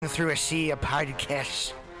through a sea of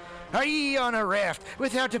podcasts? Are ye on a raft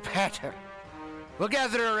without a paddle? Well,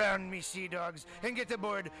 gather around me, sea dogs, and get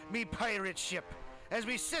aboard me pirate ship as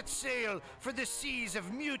we set sail for the seas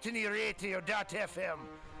of MutinyRadio.fm.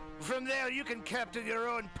 From there, you can captain your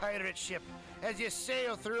own pirate ship as you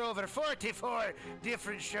sail through over 44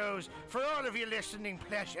 different shows for all of your listening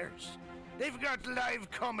pleasures. They've got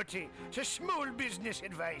live comedy to small business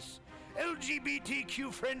advice,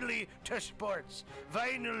 LGBTQ friendly to sports,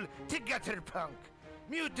 vinyl to gutter punk.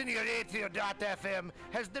 MutinyRadio.fm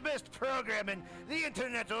has the best programming the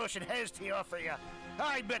internet ocean has to offer you.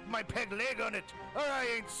 I bet my peg leg on it, or I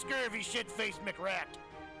ain't scurvy shit-faced McRat.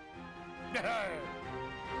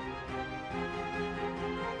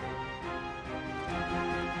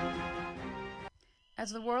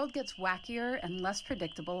 As the world gets wackier and less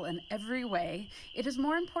predictable in every way, it is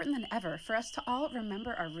more important than ever for us to all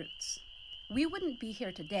remember our roots. We wouldn't be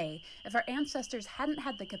here today if our ancestors hadn't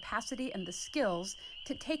had the capacity and the skills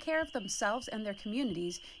to take care of themselves and their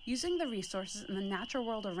communities using the resources in the natural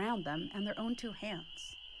world around them and their own two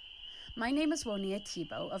hands. My name is Wonia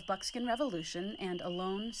Tebow of Buckskin Revolution and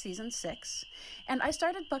Alone Season 6, and I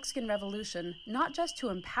started Buckskin Revolution not just to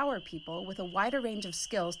empower people with a wider range of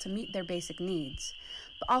skills to meet their basic needs,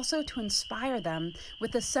 but also to inspire them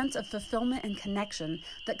with a sense of fulfillment and connection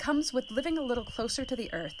that comes with living a little closer to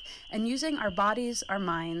the earth and using our bodies, our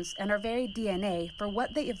minds, and our very DNA for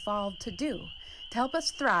what they evolved to do, to help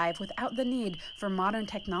us thrive without the need for modern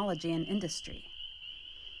technology and industry.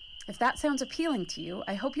 If that sounds appealing to you,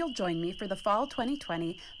 I hope you'll join me for the Fall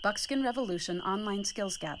 2020 Buckskin Revolution Online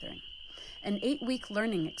Skills Gathering, an 8-week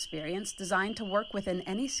learning experience designed to work within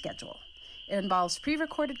any schedule. It involves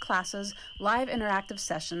pre-recorded classes, live interactive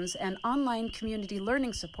sessions, and online community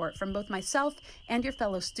learning support from both myself and your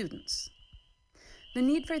fellow students. The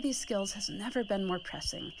need for these skills has never been more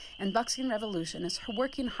pressing, and Buckskin Revolution is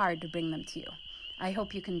working hard to bring them to you. I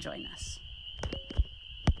hope you can join us.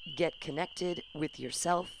 Get connected with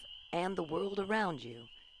yourself and the world around you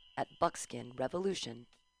at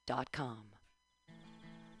buckskinrevolution.com.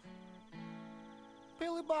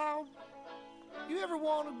 Billy Bob, you ever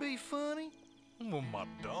want to be funny? Well, my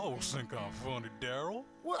dogs think I'm funny, Daryl.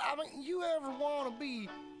 Well, I mean, you ever want to be,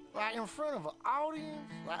 like, in front of an audience?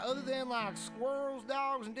 Like, other than, like, squirrels,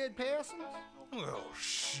 dogs, and dead peasants? Well,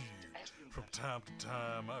 shit. From time to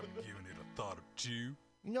time, I've given it a thought or two.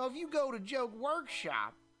 You know, if you go to Joke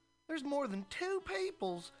Workshop, there's more than 2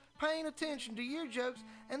 peoples paying attention to your jokes,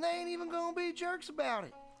 and they ain't even gonna be jerks about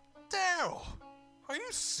it. Daryl, are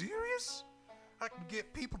you serious? I can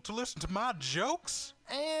get people to listen to my jokes?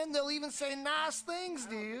 And they'll even say nice things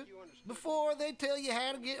to you before they tell you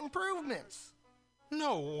how to get improvements.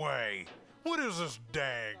 No way. What is this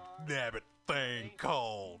dag-nabbit thing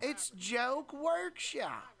called? It's Joke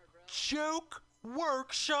Workshop. Joke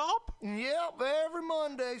Workshop? Yep, every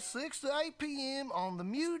Monday, 6 to 8 p.m. on the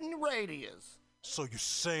Mutiny Radios. So you're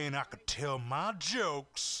saying I could tell my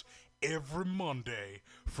jokes every Monday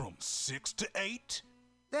from 6 to 8?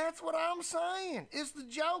 That's what I'm saying. It's the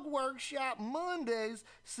Joke Workshop Mondays,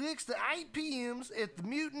 6 to 8 p.m. at the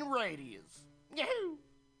Mutiny Radios. Yahoo!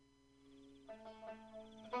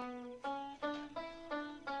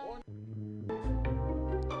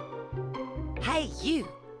 Hey you,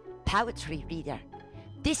 poetry reader.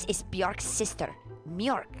 This is Bjork's sister,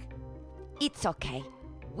 Mjork. It's okay.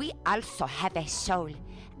 We also have a soul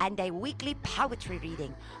and a weekly poetry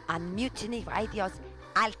reading on Mutiny Radio's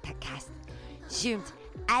AltaCast, zoomed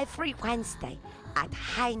every Wednesday at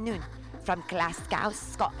high noon from Glasgow,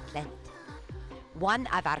 Scotland. One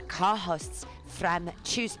of our co-hosts from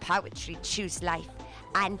Choose Poetry, Choose Life,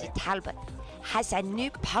 Andy Talbot, has a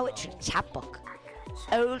new poetry chapbook,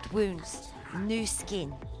 Old Wounds, New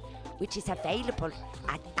Skin, which is available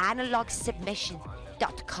at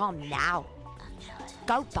analogsubmission.com now.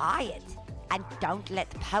 Go buy it, and don't let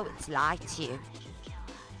the poets lie to you.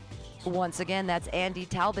 Once again, that's Andy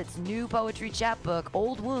Talbot's new poetry chapbook,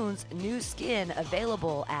 Old Wounds, New Skin,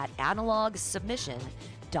 available at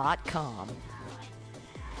analogsubmission.com.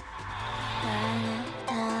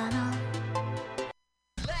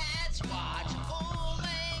 Let's watch a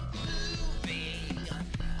full-length movie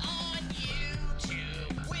on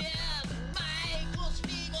YouTube with Michael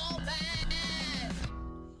Spiegelman.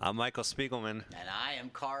 I'm Michael Spiegelman. And I am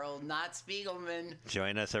Carl Not Spiegelman.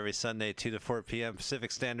 Join us every Sunday, 2 to 4 p.m.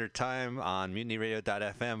 Pacific Standard Time on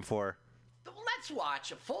MutinyRadio.fm for Let's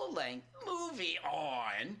watch a full-length movie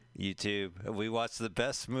on YouTube. We watch the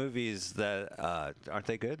best movies that, aren't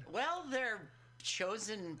they good? Well, they're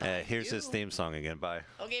chosen by Here's you. his theme song again. Bye.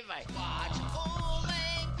 Okay, bye. Watch a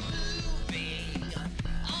full-length movie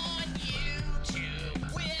on YouTube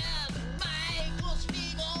with Michael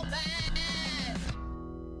Spiegelman.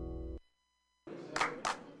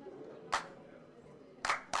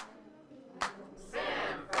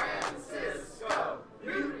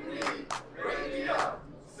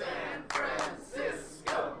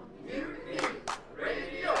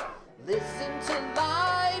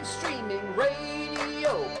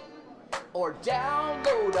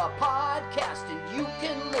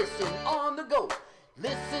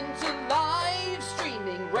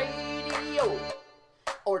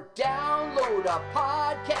 or download a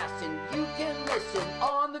podcast and you can listen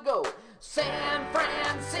on the go. San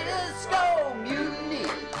Francisco Mutiny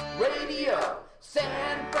Radio.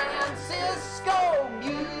 San Francisco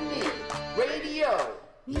Mutiny Radio.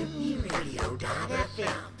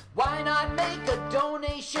 MutinyRadio.fm. Why not make a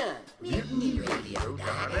donation?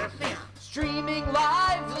 MutinyRadio.fm. Streaming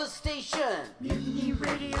live the station.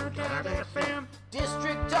 MutinyRadio.fm.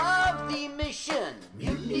 District of the Mission.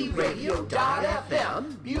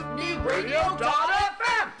 MutinyRadio.fm.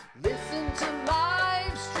 MutinyRadio.fm. Listen to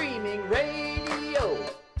live streaming radio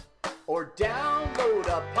or download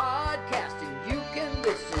a podcast and you can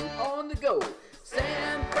listen on the go.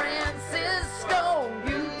 San Francisco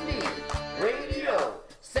Mutiny Radio.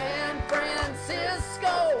 San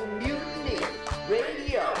Francisco Mutiny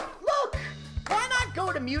Radio. Look, why not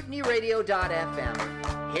go to MutinyRadio.fm?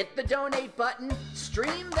 Hit the donate button,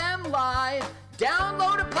 stream them live,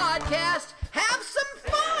 download a podcast, have some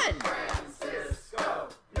fun! San Francisco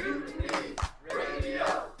Mutiny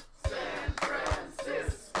Radio. San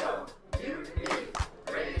Francisco Mutiny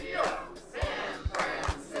Radio. San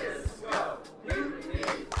Francisco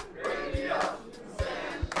Mutiny Radio.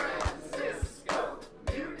 San Francisco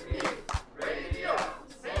Mutiny Radio.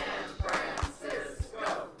 San Francisco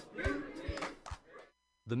Mutiny.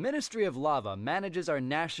 The Ministry of Lava manages our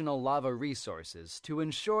national lava resources to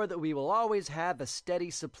ensure that we will always have a steady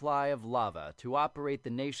supply of lava to operate the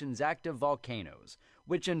nation's active volcanoes,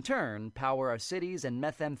 which in turn power our cities and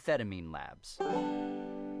methamphetamine labs.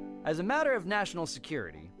 As a matter of national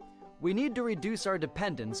security, we need to reduce our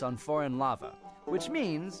dependence on foreign lava, which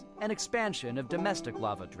means an expansion of domestic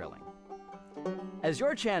lava drilling. As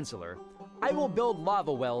your chancellor, I will build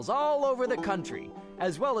lava wells all over the country,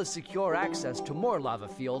 as well as secure access to more lava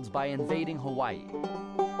fields by invading Hawaii.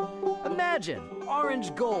 Imagine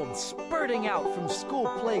orange gold spurting out from school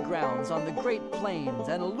playgrounds on the Great Plains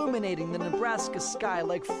and illuminating the Nebraska sky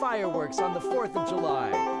like fireworks on the 4th of July.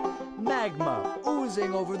 Magma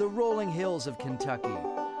oozing over the rolling hills of Kentucky.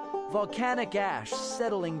 Volcanic ash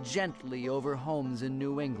settling gently over homes in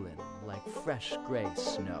New England like fresh gray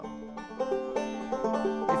snow.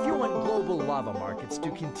 If you want global lava markets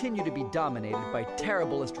to continue to be dominated by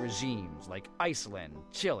terriblest regimes like Iceland,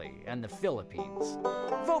 Chile, and the Philippines,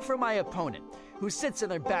 vote for my opponent, who sits in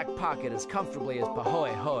their back pocket as comfortably as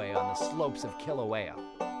Pahoehoe on the slopes of Kilauea.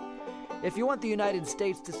 If you want the United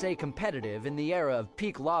States to stay competitive in the era of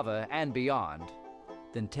peak lava and beyond,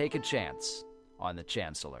 then take a chance on the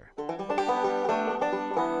Chancellor.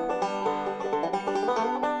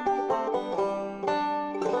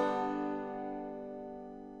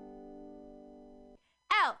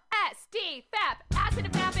 LSD, FAP, acid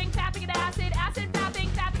and fapping, fapping and acid, fapping,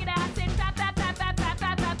 fapping and acid, fap,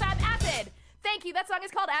 acid. Thank you, that song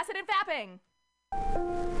is called Acid and Fapping.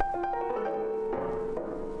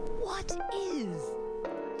 What is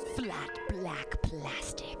flat black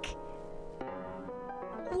plastic?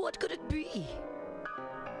 What could it be?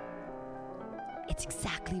 It's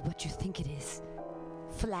exactly what you think it is.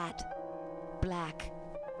 Flat, black,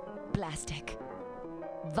 plastic.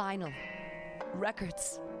 Vinyl,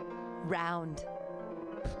 records, round,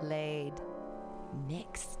 played,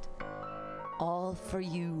 mixed. All for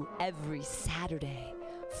you every Saturday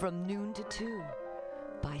from noon to 2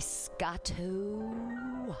 by Scotto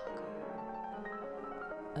Walker.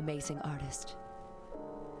 Amazing artist,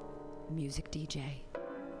 music DJ,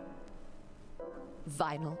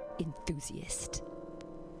 vinyl enthusiast.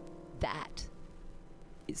 That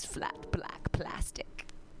is flat black plastic.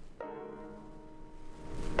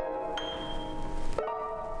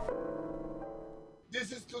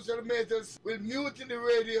 This is Tushar Metals with Mutiny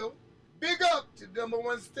Radio. Big up to the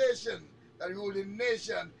 #1 station that rules the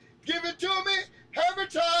nation. Give it to me every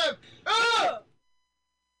time. Ah!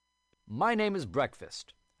 My name is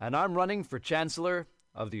Breakfast, and I'm running for Chancellor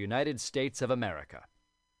of the United States of America.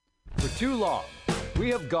 For too long,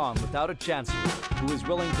 we have gone without a chancellor who is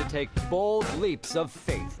willing to take bold leaps of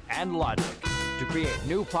faith and logic to create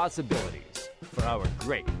new possibilities for our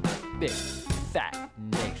great, big, fat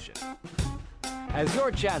nation. As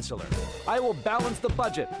your chancellor, I will balance the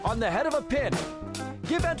budget on the head of a pin,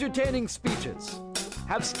 give entertaining speeches,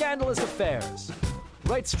 have scandalous affairs,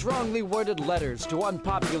 write strongly worded letters to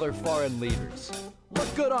unpopular foreign leaders,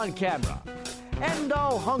 look good on camera, end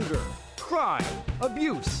all hunger, crime,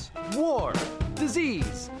 abuse, war,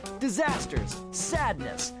 disease, disasters,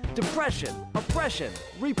 sadness, depression, oppression,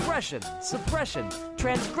 repression, suppression,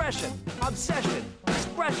 transgression, obsession,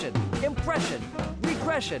 expression, impression,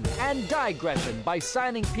 regression, and digression by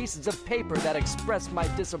signing pieces of paper that express my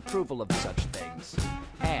disapproval of such things.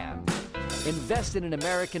 And invest in an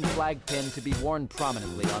American flag pin to be worn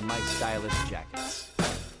prominently on my stylish jackets.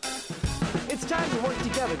 It's time to work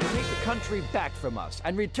together to take the country back from us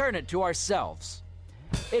and return it to ourselves.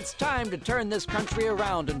 It's time to turn this country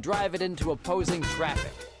around and drive it into opposing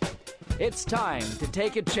traffic. It's time to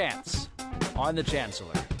take a chance on the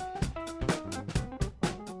Chancellor.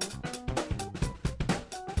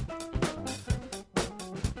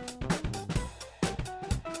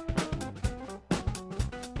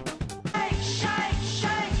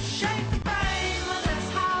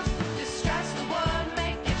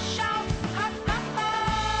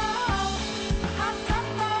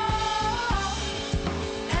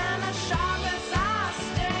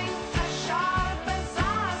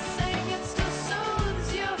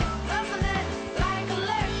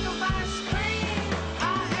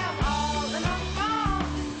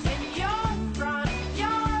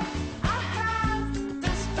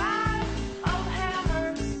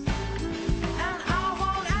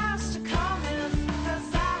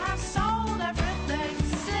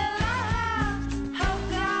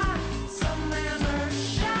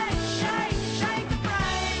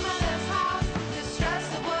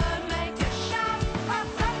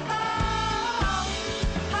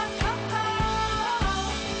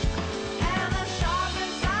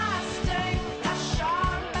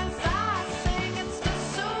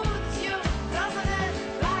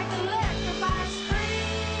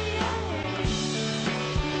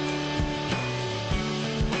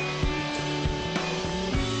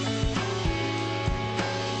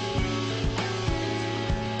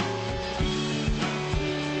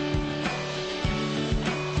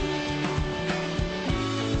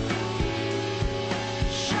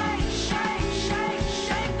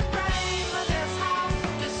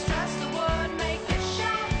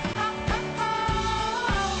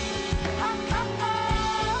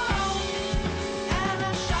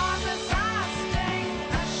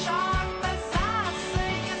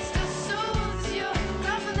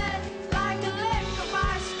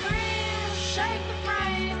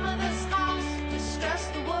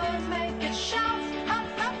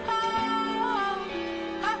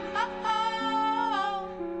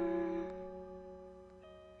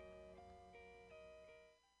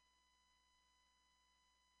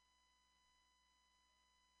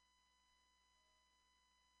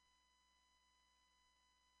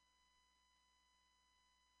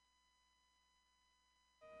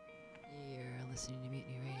 Listening to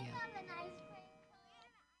Mutiny Radio.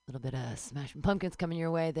 A little bit of Smashing Pumpkins coming your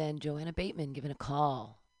way, then Joanna Bateman giving a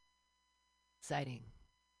call. Exciting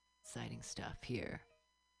stuff here.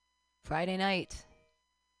 Friday night,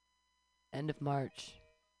 end of March,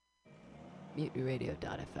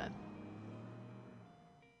 MutinyRadio.fm.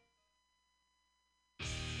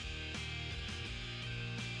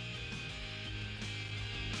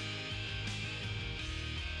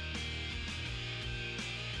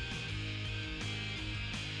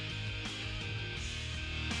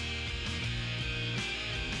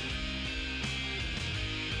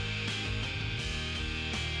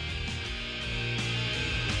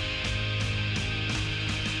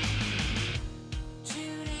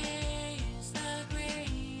 Today is the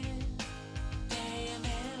greatest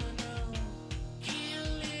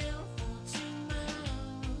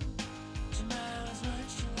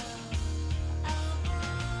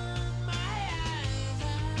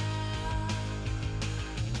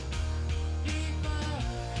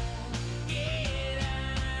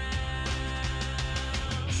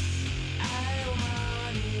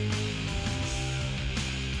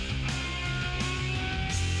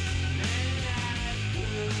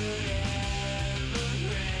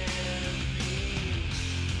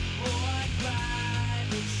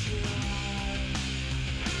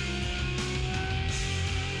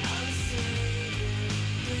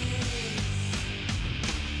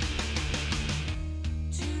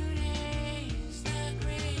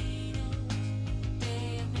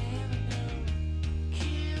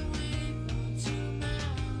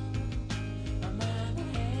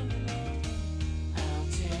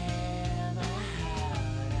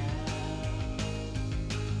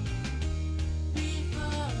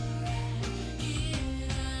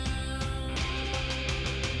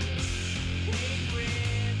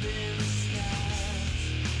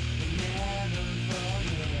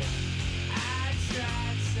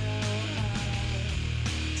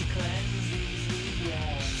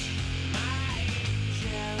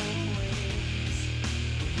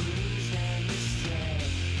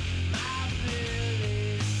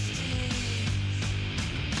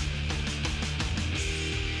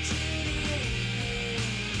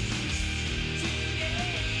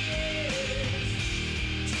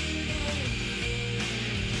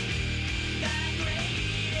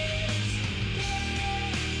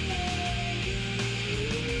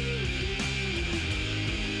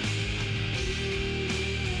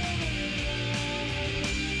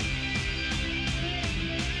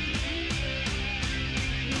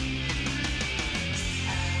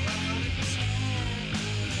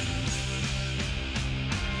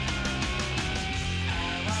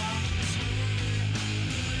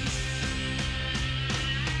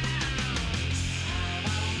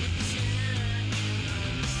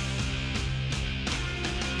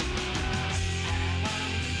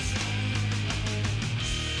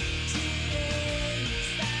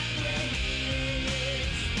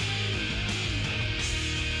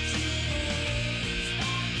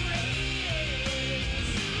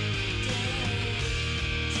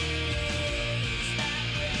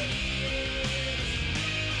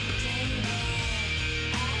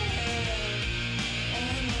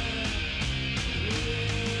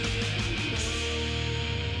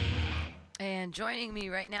And joining me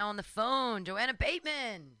right now on the phone, Joanna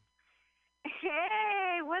Bateman.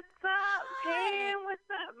 Hey, what's up, Hi. Pam? What's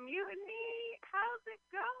up, Mutiny? How's it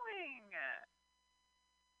going?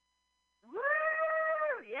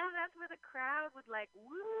 Woo! Yeah, that's where the crowd would like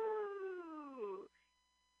woo,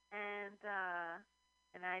 and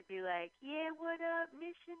I'd be like, yeah, what up,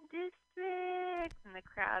 Mission District? And the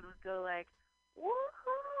crowd would go like,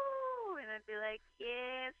 woohoo! And I'd be like,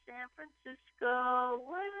 yeah, San Francisco,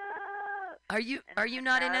 what up? Are you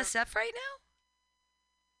not in SF right now?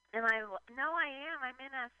 No, I am. I'm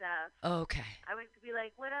in SF. Oh, okay. I would be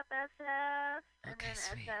like, what up, SF? And Okay, then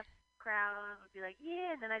sweet. SF crowd would be like,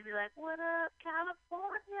 yeah. And then I'd be like, what up,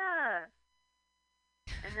 California?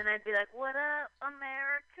 And then I'd be like, what up,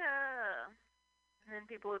 America? And then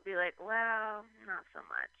people would be like, well, not so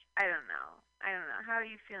much. I don't know. How are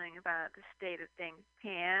you feeling about the state of things,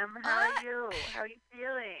 Pam? How are you? How are you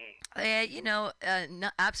feeling?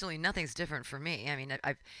 Absolutely nothing's different for me. I mean,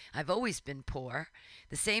 I've always been poor.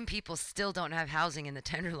 The same people still don't have housing in the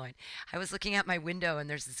Tenderloin. I was looking out my window and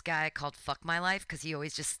there's this guy called Fuck My Life because he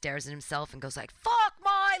always just stares at himself and goes like, fuck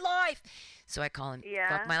my life. So I call him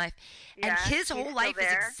Fuck My Life. And his whole life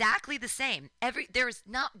is exactly the same. There is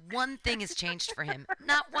not one thing has changed for him.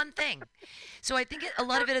 Not one thing. So I think a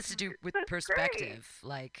lot of it has to do with perspective.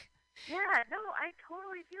 Like, yeah, no, I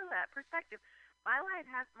totally feel that perspective. My life,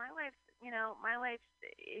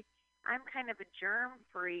 I'm kind of a germ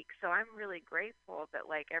freak, so I'm really grateful that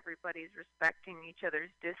like everybody's respecting each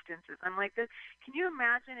other's distances. I'm like, can you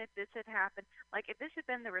imagine if this had happened? Like, if this had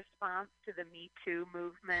been the response to the Me Too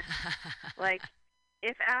movement, like,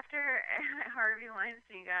 if after Harvey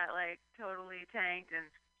Weinstein got like totally tanked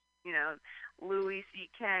and Louis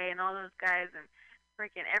C.K. and all those guys and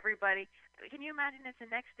freaking everybody, can you imagine if the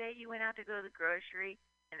next day you went out to go to the grocery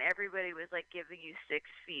and everybody was like giving you 6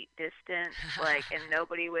 feet distance, like, and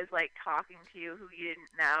nobody was like talking to you who you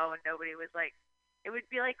didn't know, and nobody was like, it would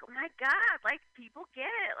be like, oh my God, like people get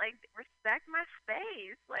it, like respect my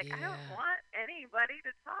space, like I don't want anybody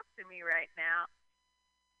to talk to me right now.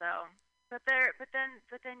 So, but then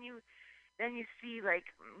you see like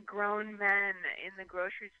grown men in the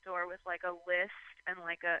grocery store with like a list and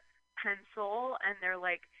like a pencil, and they're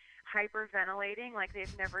like hyperventilating like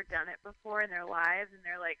they've never done it before in their lives, and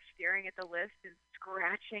they're like staring at the list and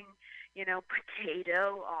scratching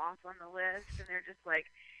potato off on the list, and they're just like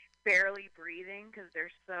barely breathing because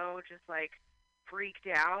they're so just like freaked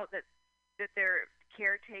out that their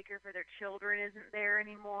caretaker for their children isn't there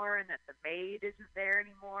anymore, and that the maid isn't there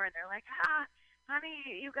anymore, and they're like,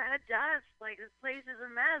 honey, you gotta dust, like this place is a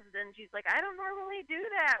mess. And she's like, I don't normally do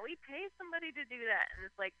that, we pay somebody to do that. And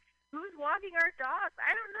it's like, who's walking our dogs?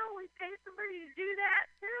 I don't know. We pay somebody to do that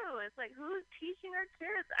too. It's like, who's teaching our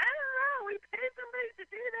kids? I don't know. We pay somebody to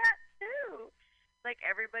do that too. Like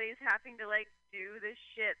everybody's having to like do this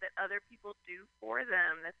shit that other people do for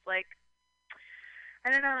them. That's like,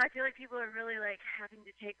 I don't know. I feel like people are really like having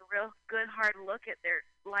to take a real good hard look at their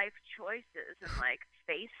life choices and like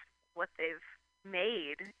face what they've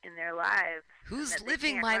made in their lives. Who's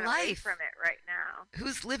living my life from it right now?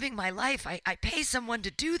 Who's living my life? I pay someone to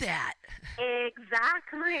do that.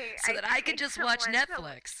 Exactly. So that I can just watch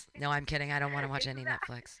Netflix. No, I'm kidding. I don't want to watch any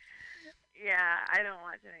Netflix. Yeah, I don't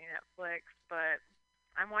watch any Netflix, but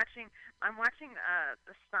I'm watching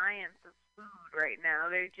the science of food right now.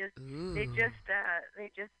 They just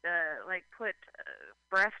like put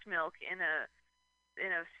breast milk in a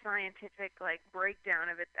scientific like breakdown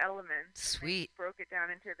of its elements. Sweet. Broke it down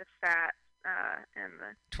into the fat and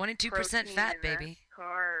the 22% fat, baby.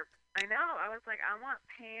 Carb. I know. I was like, I want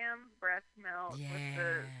Pam's breast milk with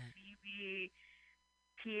the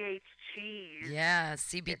TH cheese. Yeah,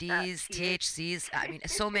 CBDs, THCs. I mean,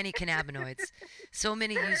 so many cannabinoids, so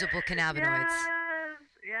many usable cannabinoids.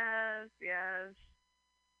 Yes.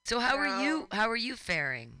 So how are you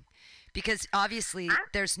faring? Because obviously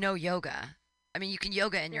there's no yoga. I mean, you can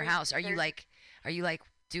yoga in your house. Are you like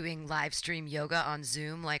doing live stream yoga on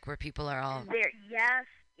Zoom, like where people are all? Yes,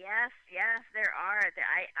 there are.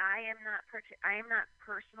 I am not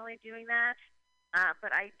personally doing that,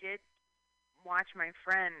 but I did watch my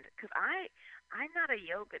friend, because I'm not a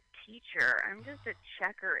yoga teacher. I'm just a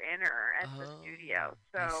checker inner at the studio.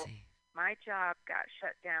 So my job got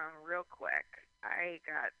shut down real quick. I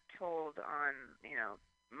got told on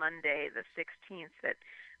Monday the 16th that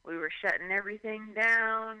we were shutting everything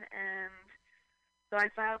down, and so I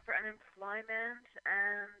filed for unemployment,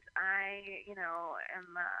 and I,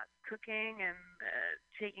 am cooking and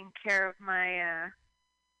taking care of my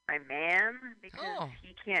my man, because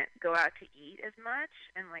he can't go out to eat as much,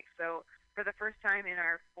 and like, so for the first time in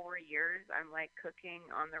our 4 years, I'm like cooking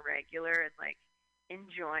on the regular and like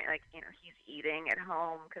enjoying, like, he's eating at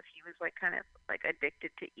home because he was like kind of like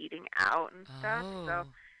addicted to eating out and stuff. So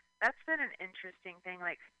that's been an interesting thing,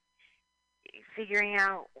 like figuring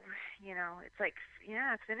out, it's like,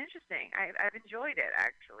 yeah, it's been interesting. I've enjoyed it,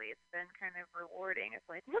 actually. It's been kind of rewarding. It's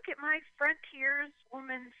like, look at my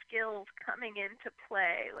frontierswoman skills coming into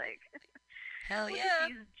play. Like, hell look yeah. at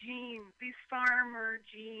these genes, these farmer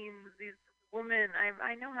genes, these women.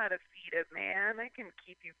 I know how to feed a man. I can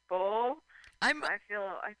keep you full. I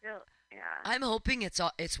feel, yeah. I'm hoping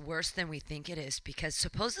it's worse than we think it is, because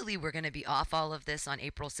supposedly we're going to be off all of this on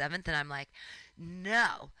April 7th, and I'm like,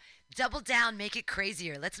 no. Double down, make it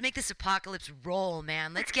crazier. Let's make this apocalypse roll,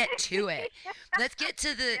 man. Let's get to it. Let's get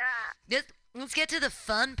to the let's get to the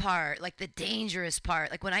fun part, like the dangerous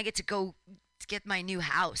part. Like when I get to go get my new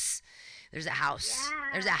house. There's a house. Yeah.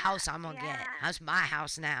 There's a house I'm going to get. That's my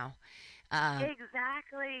house now.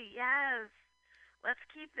 Exactly. Yes. Let's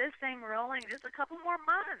keep this thing rolling just a couple more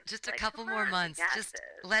months. Just a couple more months. Just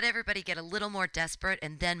let everybody get a little more desperate,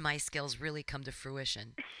 and then my skills really come to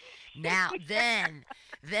fruition. Now, then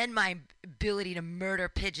my ability to murder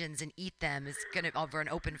pigeons and eat them is gonna, over an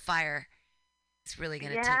open fire, it's really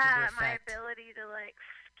gonna take into effect. My ability to like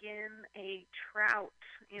skin a trout,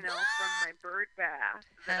 from my bird bath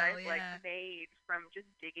that I've like made from just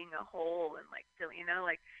digging a hole and like filling,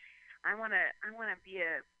 like I wanna be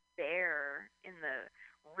a bear in the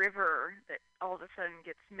river that all of a sudden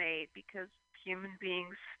gets made because human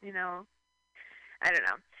beings, I don't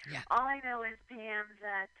know. Yeah. All I know is, Pam,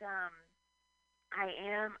 that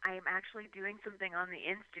I'm actually doing something on the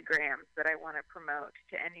Instagrams that I want to promote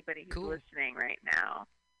to anybody who's listening right now.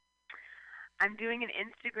 I'm doing an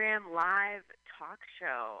Instagram live talk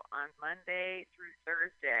show on Monday through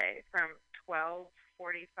Thursday from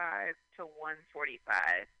 12:45 to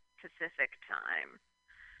 1:45 Pacific time.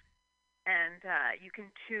 And you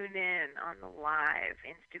can tune in on the live,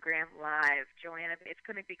 Instagram live, Joanna. It's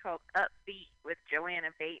going to be called Upbeat with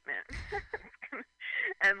Joanna Bateman.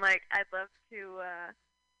 And, like, I'd love to,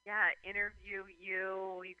 interview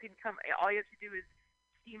you. You can come. All you have to do is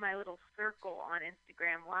see my little circle on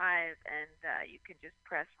Instagram live, and you can just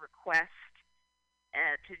press request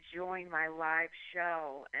to join my live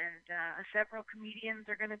show. And several comedians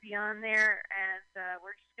are going to be on there, and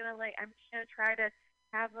we're just going to, I'm just going to try to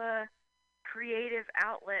have a creative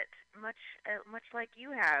outlet, much like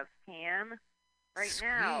you have, Pam, right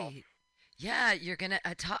now. Yeah, you're gonna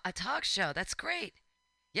a talk show. That's great.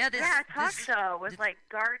 Yeah, a talk show with like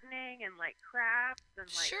gardening and like crafts and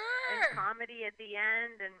like and comedy at the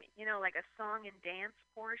end, and like a song and dance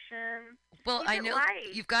portion. Well, I know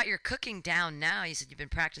you've got your cooking down now. You said you've been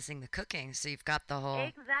practicing the cooking, so you've got the whole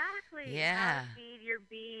exactly. Yeah. How to feed your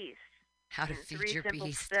beast. How to feed your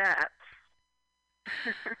beast. Steps.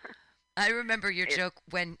 I remember your joke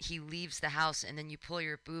when he leaves the house and then you pull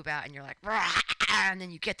your boob out and you're like, and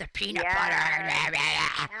then you get the peanut butter.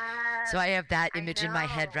 So I have that image in my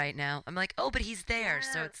head right now. I'm like, oh, but he's there.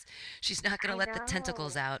 So she's not going to let the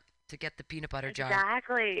tentacles out to get the peanut butter jar.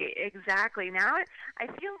 Exactly. Now I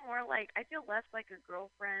feel less like a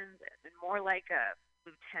girlfriend and more like a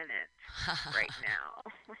lieutenant right now.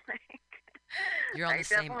 You're on the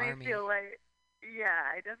same army.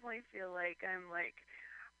 I definitely feel like I'm like,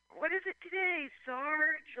 what is it today,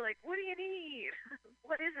 Sarge? Like, what do you need?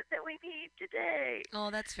 What is it that we need today?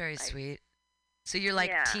 Oh, that's very sweet. So you're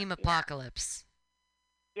like Team Apocalypse.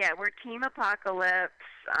 Yeah, we're Team Apocalypse.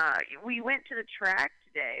 We went to the track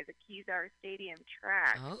today, the Kezar Stadium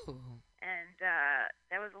track. Oh. And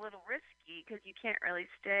that was a little risky because you can't really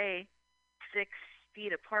stay 6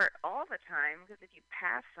 feet apart all the time, because if you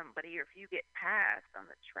pass somebody or if you get passed on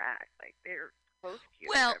the track, like they're close to you.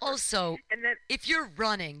 Well, also, if you're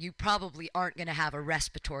running, you probably aren't going to have a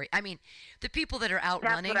respiratory. I mean, the people that are out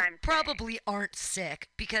running probably aren't sick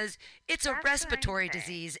because it's a respiratory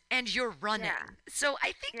disease and you're running. Yeah. So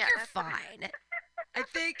I think you're fine. I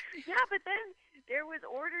think. Yeah, but then there was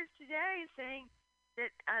orders today saying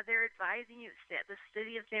that they're advising you, the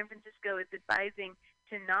city of San Francisco is advising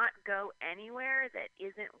to not go anywhere that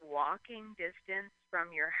isn't walking distance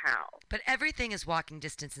from your house. But everything is walking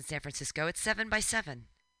distance in San Francisco. It's 7 by 7.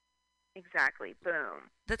 Exactly.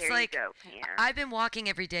 Boom. That's there like, you go, Pam. I've been walking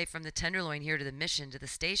every day from the Tenderloin here to the Mission to the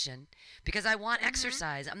station because I want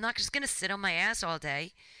exercise. I'm not just going to sit on my ass all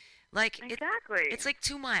day. Like, exactly. It's like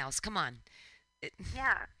 2 miles. Come on.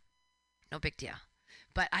 Yeah. No big deal.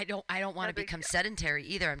 But I don't want to become sedentary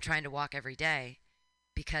either. I'm trying to walk every day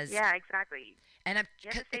because. Yeah, exactly. And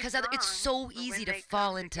because it's so easy to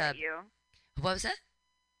fall into. What was that?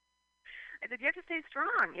 I said you have to stay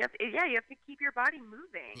strong. You have to keep your body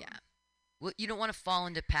moving. Yeah. well, you don't want to fall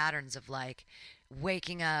into patterns of like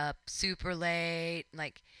waking up super late.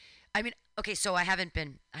 Like, I mean, okay, so I haven't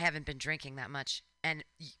been drinking that much, and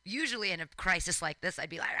usually in a crisis like this, I'd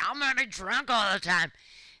be like, I'm gonna be drunk all the time,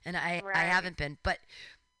 and I haven't been, but.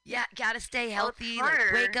 Yeah, gotta stay healthy. Well,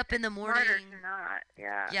 like wake up in the morning. Smarter to not.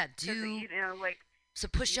 Yeah. Yeah, do you know, like some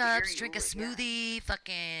push-ups, drink a smoothie,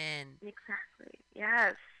 fucking. Exactly.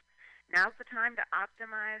 Yes. Now's the time to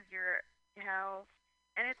optimize your health,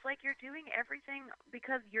 and it's like you're doing everything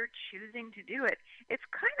because you're choosing to do it. It's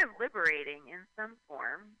kind of liberating in some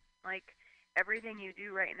form. Like everything you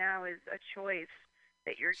do right now is a choice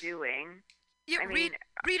that you're doing. Yeah,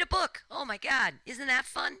 read a book. Oh my God, isn't that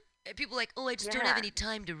fun? And people are like, oh, I just don't have any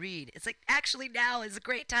time to read. It's like, actually, now is a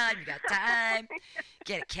great time. You got time.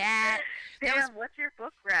 Get a cat. Sam, what's your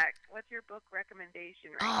book rec? What's your book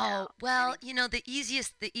recommendation right now? Oh, well, you know, the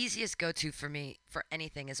easiest go-to for me for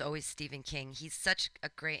anything is always Stephen King. He's such a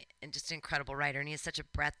great and just incredible writer, and he has such a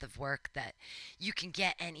breadth of work that you can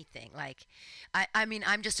get anything. Like, I mean,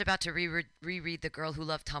 I'm just about to reread The Girl Who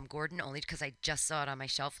Loved Tom Gordon, only because I just saw it on my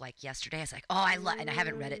shelf, like, yesterday. I was like, oh, and I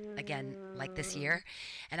haven't read it again, like, this year.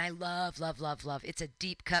 And I love. It's a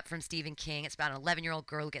deep cut from Stephen King. It's about an 11-year-old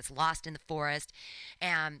girl who gets lost in the forest,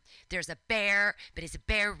 and there's a bear, but is a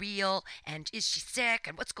bear real? And is she sick?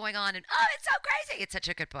 And what's going on? And oh, it's so crazy! It's such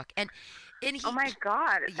a good book. And he, oh my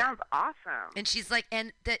God, it sounds awesome. And she's like,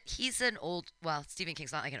 and that he's an old. Well, Stephen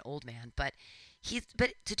King's not like an old man, but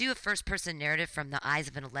to do a first-person narrative from the eyes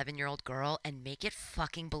of an 11-year-old girl and make it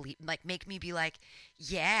fucking make me be like,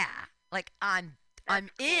 yeah, like I'm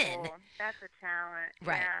in. That's a talent.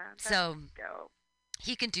 Right. Yeah, so dope.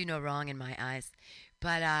 He can do no wrong in my eyes.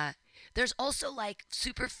 But there's also like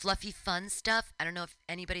super fluffy fun stuff. I don't know if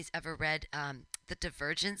anybody's ever read the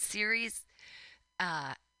Divergent series.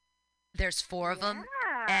 There's 4 of them,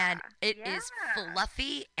 and it is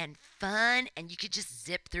fluffy and fun, and you could just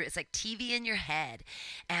zip through. It's like TV in your head,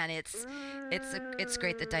 and it's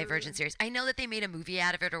great. The Divergent series. I know that they made a movie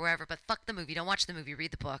out of it or wherever, but fuck the movie. Don't watch the movie.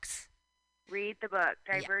 Read the books. Read the book,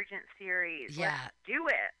 Divergent series. Yeah. Let's do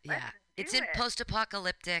it. It's in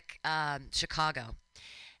post-apocalyptic Chicago.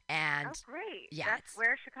 And oh, great. Yeah, that's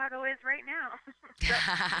where Chicago is right now.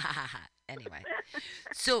 Anyway.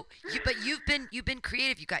 But you've been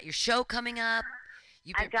creative. You got your show coming up.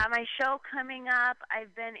 I've got my show coming up.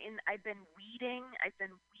 I've been weeding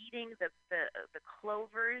the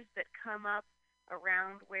clovers that come up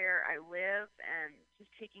around where I live, and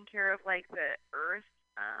just taking care of like the earth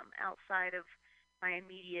outside of my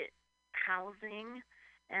immediate housing.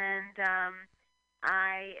 And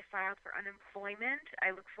I filed for unemployment.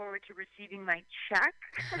 I look forward to receiving my check.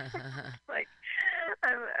 Like,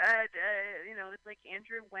 you know, it's like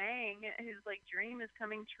Andrew Wang, his like dream is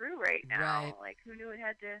coming true right now. Right. Like, who knew it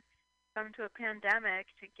had to come to a pandemic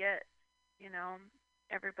to get, you know,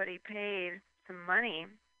 everybody paid some money.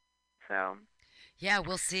 So. Yeah,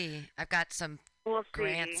 we'll see. I've got some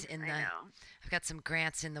grants in the. know. I've got some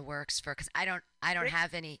grants in the works because I don't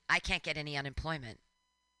have any. I can't get any unemployment.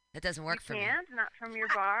 That doesn't work for me. You can't? Not from your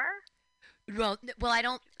bar? Well, I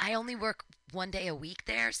don't. I only work 1 day a week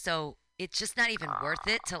there, so it's just not even worth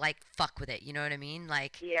it to like fuck with it. You know what I mean?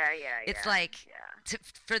 Like, it's like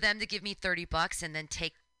for them to give me $30 and then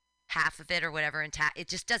take half of it or whatever and it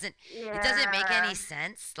just doesn't. It doesn't make any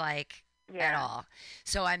sense, like at all.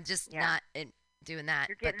 So I'm just not doing that.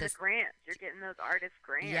 You're getting the grants. You're getting those artist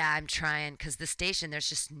grants. Yeah, I'm trying because the station, there's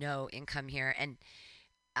just no income here, and.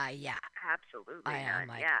 Yeah. Absolutely. I am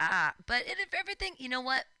not. like, but if everything, you know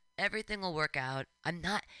what? Everything will work out.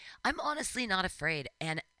 I'm honestly not afraid.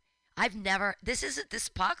 And this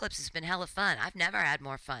apocalypse has been hella fun. I've never had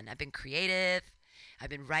more fun. I've been creative. I've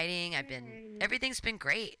been writing. Everything's been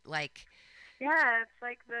great. Like. Yeah, it's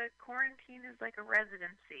like the quarantine is like a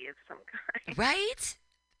residency of some kind. Right?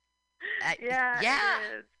 Yeah.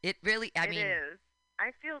 It is. It really, I mean. It is.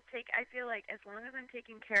 I feel like as long as I'm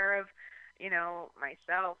taking care of, you know,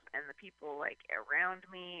 myself and the people like around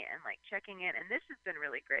me and like checking in, and this has been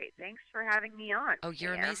really great. Thanks for having me on. Oh,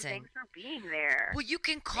 you're amazing. Thanks for being there. Well, you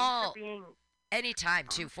can call anytime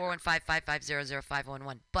to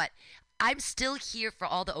 415-550-0511. But I'm still here for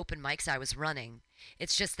all the open mics I was running.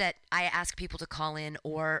 It's just that I ask people to call in,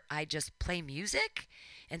 or I just play music.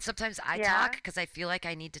 And sometimes I talk because I feel like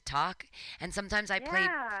I need to talk. And sometimes I play.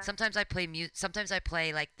 Sometimes I play Sometimes I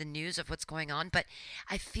play like the news of what's going on. But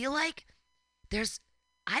I feel like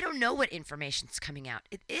I don't know what information's coming out.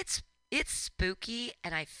 It's spooky,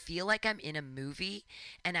 and I feel like I'm in a movie,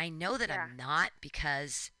 and I know that I'm not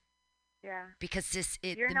because the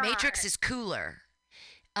Matrix is cooler.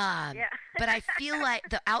 Yeah. But I feel like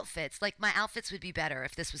the outfits, like my outfits would be better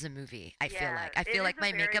if this was a movie. I feel like. I feel like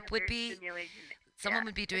my makeup would be. Someone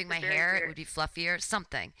would be doing my hair. It would be fluffier,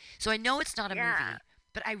 something. So I know it's not a movie,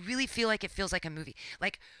 but I really feel like it feels like a movie.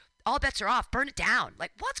 Like all bets are off. Burn it down.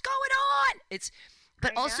 Like what's going on?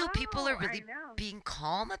 But also people are really being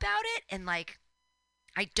calm about it, and like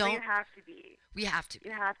I don't. You have to be. We have to.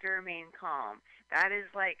 You have to remain calm. That is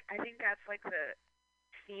like, I think that's like the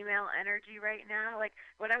female energy right now. Like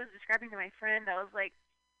what I was describing to my friend, I was like,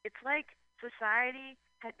 it's like society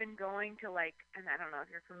had been going to like, and I don't know if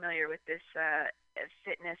you're familiar with this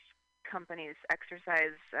fitness company's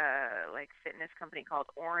exercise like fitness company called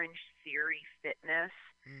Orange Theory Fitness.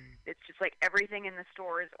 It's just like everything in the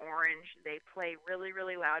store is orange. They play really,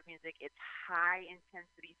 really loud music. It's high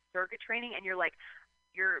intensity circuit training, and you're like,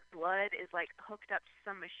 your blood is like hooked up to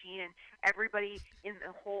some machine, and everybody in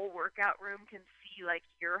the whole workout room can see like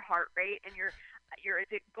your heart rate, and your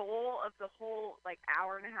the goal of the whole like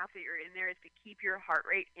hour and a half that you're in there is to keep your heart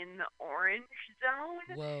rate in the orange zone.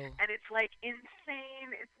 Whoa. And it's like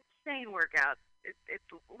insane. It's insane workouts. It's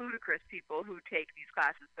ludicrous people who take these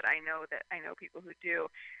classes, but I know people who do,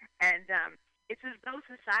 and it's as though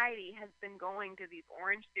society has been going to these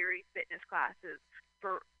Orange Theory fitness classes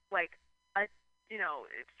for like a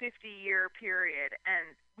 50-year period,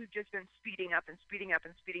 and we've just been speeding up and speeding up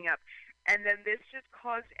and speeding up. And then this just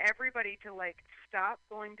caused everybody to like stop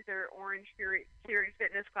going to their Orange Theory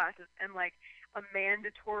fitness classes, and like a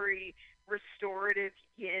mandatory restorative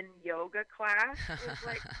yin yoga class was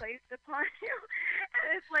like placed upon you.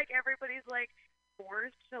 And it's like everybody's like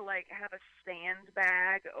forced to like have a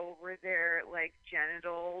sandbag over their like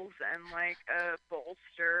genitals and like a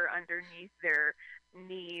bolster underneath their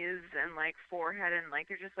knees and like forehead, and like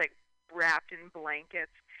they're just like wrapped in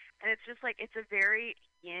blankets. And it's just like, it's a very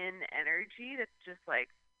yin energy that's just like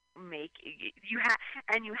you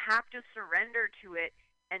have to surrender to it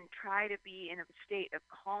and try to be in a state of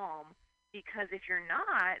calm, because if you're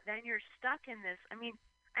not, then you're stuck in this. I mean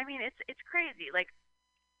it's crazy. Like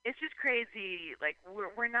it's just crazy. Like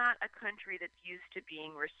we're not a country that's used to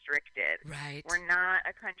being restricted. Right. We're not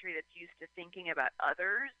a country that's used to thinking about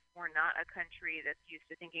others. We're not a country that's used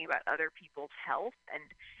to thinking about other people's health and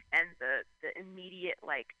the immediate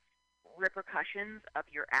like repercussions of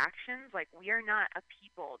your actions. Like we are not a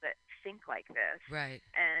people that think like this. Right.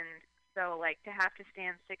 And so like to have to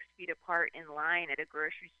stand 6 feet apart in line at a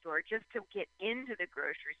grocery store just to get into the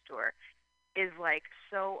grocery store is like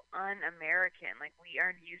so un-American. Like we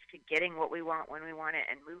aren't used to getting what we want when we want it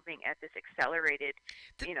and moving at this accelerated,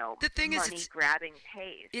 the thing money-grabbing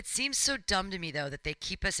pace. It seems so dumb to me though that they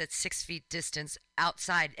keep us at 6 feet distance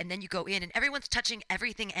outside, and then you go in and everyone's touching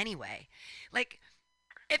everything anyway. Like,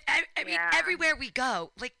 I mean, everywhere we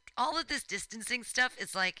go, like all of this distancing stuff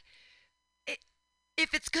is like,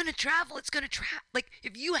 if it's gonna travel, it's gonna travel. Like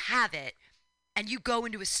if you have it and you go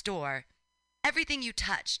into a store, everything you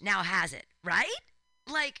touch now has it, right?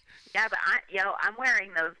 Like, yeah, but I'm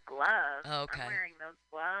wearing those gloves. Okay. I'm wearing those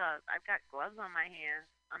gloves. I've got gloves on my hands.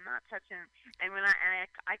 I'm not touching. And when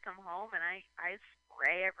I come home and I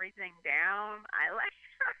spray everything down, I like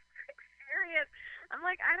I'm serious. I'm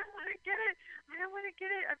like, I don't want to get it.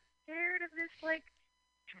 I'm scared of this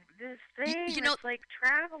this thing. It's like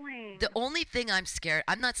traveling. The only thing I'm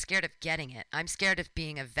not scared of getting it. I'm scared of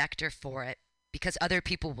being a vector for it because other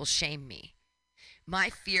people will shame me. My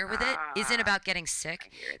fear with it isn't about getting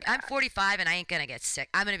sick. I'm 45 and I ain't going to get sick.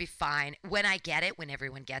 I'm going to be fine. When I get it, when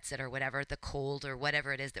everyone gets it or whatever, the cold or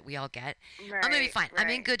whatever it is that we all get, I'm going to be fine. Right. I'm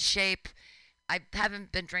in good shape. I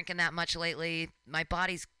haven't been drinking that much lately. My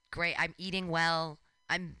body's great. I'm eating well.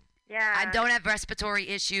 I don't have respiratory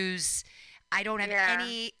issues. I don't have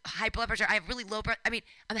any high blood pressure. I have really low blood. I mean,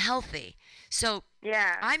 I'm healthy. So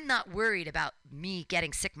I'm not worried about me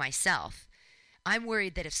getting sick myself. I'm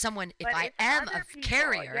worried that if I am a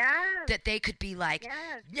carrier, that they could be like,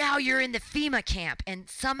 now you're in the FEMA camp. And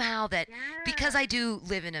somehow because I do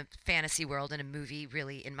live in a fantasy world and a movie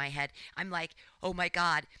really in my head, I'm like, oh my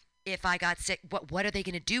God, if I got sick, what are they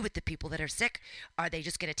going to do with the people that are sick? Are they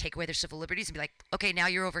just going to take away their civil liberties and be like, okay, now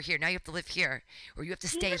you're over here. Now you have to live here, or you have to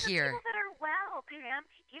stay here. Even the people that are well, Pam,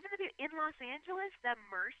 in Los Angeles, the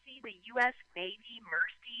U.S. Navy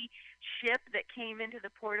Mercy ship that came into the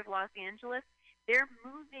port of Los Angeles, they're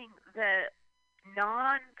moving the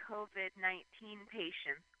non-COVID-19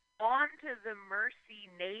 patients onto the Mercy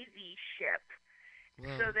Navy ship.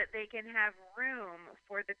 Whoa. So that they can have room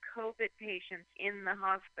for the COVID patients in the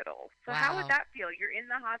hospital. So how would that feel? You're in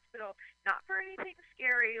the hospital, not for anything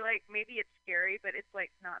scary, like maybe it's scary, but it's like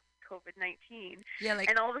not COVID-19. Yeah,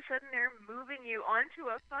 and all of a sudden they're moving you onto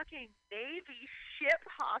a fucking Navy ship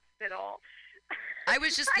hospital. I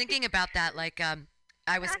was just thinking about that. Like,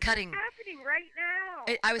 I was That's cutting. what's happening right now.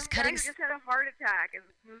 I was Some cutting. guy who just had a heart attack and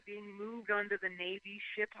was being moved onto the Navy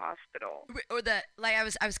ship hospital. Or I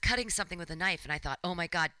was cutting something with a knife, and I thought, oh my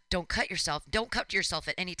God, don't cut yourself. Don't cut yourself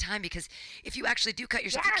at any time, because if you actually do cut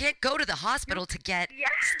yourself, you can't go to the hospital to get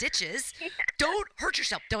stitches. Yes. Don't hurt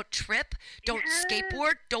yourself. Don't trip. Don't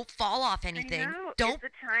skateboard. Don't fall off anything. I know. Don't. It's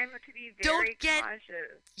a time to be don't very get.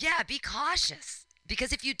 cautious. Yeah, be cautious.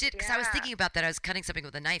 Because if you did, because I was thinking about that, I was cutting something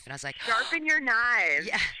with a knife, and I was like, sharpen your knives.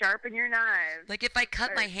 Yeah. Sharpen your knives. Like if I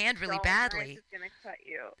cut my hand really badly, It's gonna cut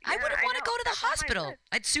you. I wouldn't want to go to the That's on my hospital. list.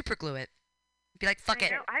 I'd super glue it. Be like, fuck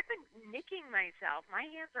it. I know. I've been nicking myself. My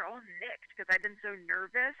hands are all nicked because I've been so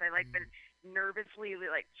nervous. I been nervously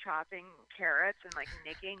like chopping carrots and like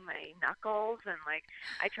nicking my knuckles, and like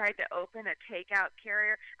I tried to open a takeout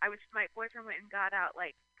carrier. My boyfriend went and got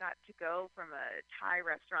to go from a Thai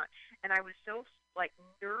restaurant, and I was so like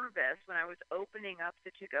nervous when I was opening up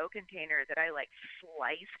the to-go container that I like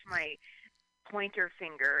sliced my pointer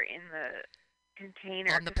finger in the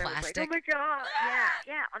container. On the plastic? I was like, oh my God.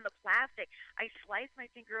 Yeah, on the plastic. I sliced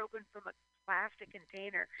my finger open from a plastic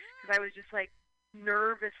container because I was just like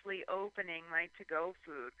nervously opening my to-go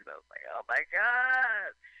food because I was like, oh my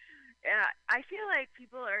God. Yeah, I feel like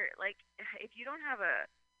people are like, if you don't have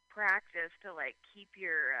a practice to like keep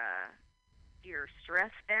your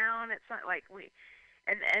stress down, it's not like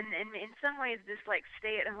and in some ways this like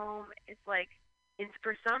stay at home, it's like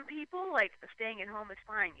for some people like staying at home is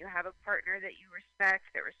fine. You have a partner that you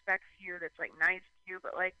respect, that respects you, that's like nice to you,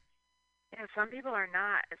 but like some people are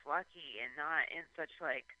not as lucky and not in such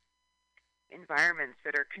like environments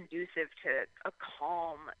that are conducive to a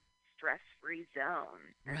calm, stress-free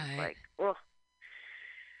zone. And Right. it's like, oh,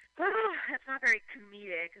 that's not very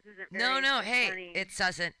comedic. This isn't very No. Hey, funny. it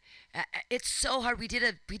doesn't. It's so hard. We did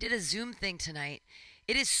a Zoom thing tonight.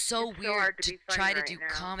 It is so It's so weird hard to to be funny try to right do now.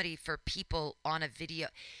 comedy for people on a video.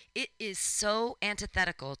 It is so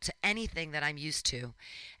antithetical to anything that I'm used to.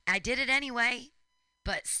 I did it anyway,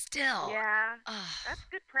 but still. Yeah, Ugh. that's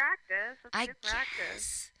good practice. That's I good practice.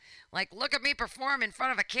 guess. Like, look at me perform in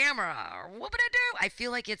front of a camera, or what would I do? I feel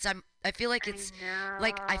like it's like I feel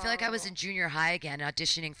like I was in junior high again,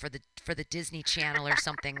 auditioning for the Disney Channel or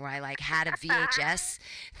something, where I like had a VHS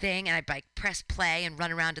thing, and I'd like press play and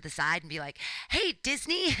run around to the side and be like, "Hey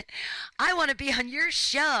Disney, I want to be on your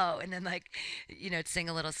show," and then like, sing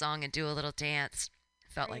a little song and do a little dance.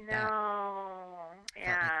 Felt like that.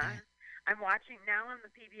 Yeah. I'm watching now on the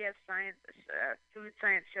PBS Science Food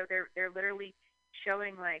Science show. They're literally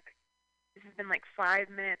showing like. This has been like 5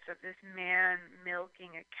 minutes of this man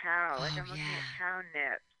milking a cow. Like I'm looking at cow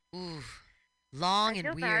nips. Ooh, long I and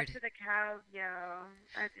feel weird. bad for the cows,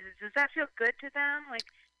 does that feel good to them? Like,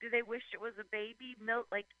 do they wish it was a baby milk,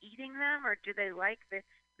 like eating them, or do they like the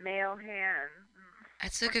male hands?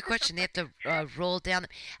 That's a good question. They have to roll down.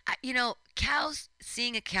 Cows,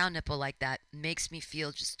 seeing a cow nipple like that makes me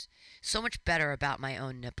feel just so much better about my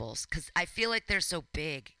own nipples, because I feel like they're so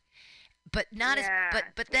big. But not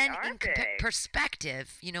but then in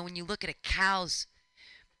perspective, when you look at a cow's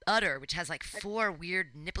udder, which has like 4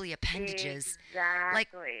 weird nipply appendages, like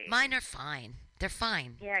mine are fine. They're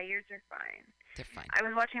fine. Yeah, yours are fine. They're fine. I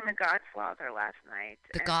was watching The Godfather last night.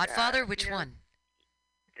 The Godfather? Which one?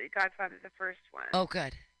 The Godfather, the first one. Oh,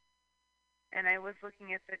 good. And I was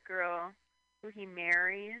looking at the girl who he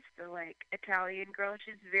marries, the like Italian girl.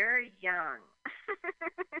 She's very young.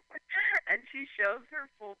 And she shows her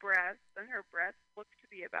full breasts, and her breasts look to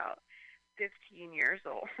be about 15 years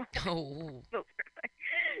old. Oh.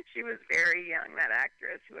 She was very young, that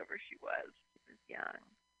actress, whoever she was. She was young.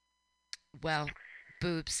 Well,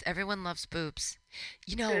 boobs. Everyone loves boobs.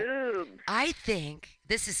 Boobs. I think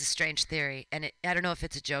this is a strange theory, and I don't know if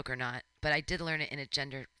it's a joke or not, but I did learn it in a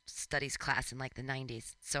gender studies class in like the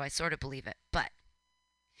 90s, so I sort of believe it. But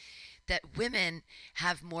that women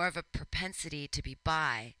have more of a propensity to be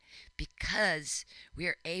bi because we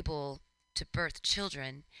are able to birth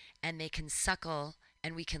children, and they can suckle,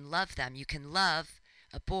 and we can love them. You can love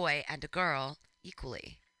a boy and a girl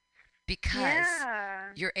equally because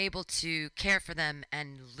you're able to care for them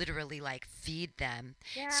and literally like feed them.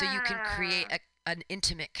 So you can create an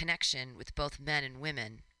intimate connection with both men and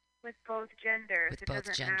women. With both genders. With it both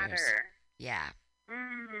doesn't genders. matter. Yeah.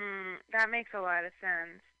 That makes a lot of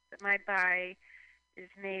sense. My bi is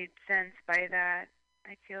made sense by that.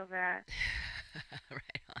 I feel that.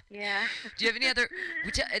 Right on. Yeah. Do you have any other?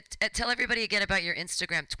 Tell everybody again about your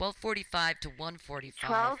Instagram. 12:45 to 1:45.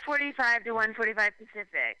 12:45 to 1:45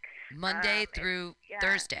 Pacific. Monday through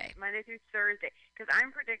Thursday. Monday through Thursday. Because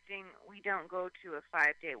I'm predicting we don't go to a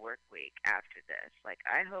 5-day work week after this. Like,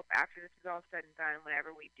 I hope after this is all said and done,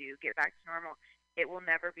 whenever we do get back to normal, it will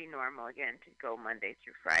never be normal again to go Monday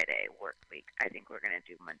through Friday work week. I think we're going to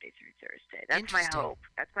do Monday through Thursday. That's my hope.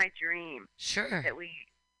 That's my dream. Sure. That we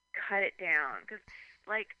cut it down. Because,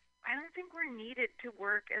 like, I don't think we're needed to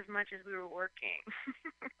work as much as we were working.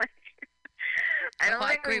 I don't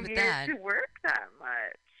think agree we're with needed that. to work that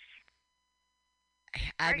much.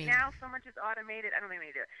 I right mean, now, so much is automated. I don't think we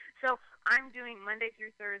need to do it. So I'm doing Monday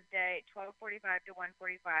through Thursday, 12:45 to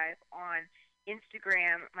 1:45 on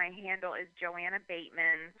Instagram. My handle is Joanna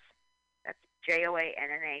Batemans. That's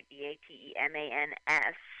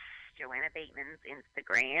JoannaBatemans. Joanna Bateman's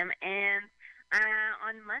Instagram. And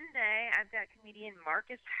on Monday, I've got comedian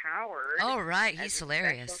Marcus Howard. Oh, right. He's as a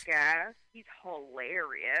hilarious. special guest. He's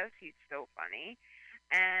hilarious. He's so funny.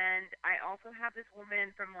 And I also have this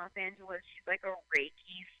woman from Los Angeles. She's like a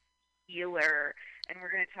Reiki healer. And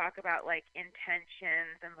we're going to talk about, like,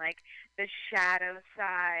 intentions and, like, the shadow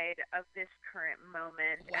side of this current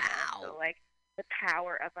moment. Wow. And also, like, the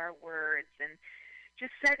power of our words. And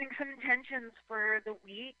just setting some intentions for the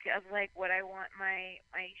week of, like, what I want my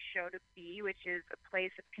show to be, which is a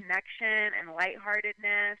place of connection and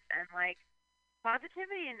lightheartedness and, like,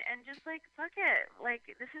 positivity and just, like, fuck it. Like,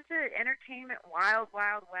 this is the entertainment wild,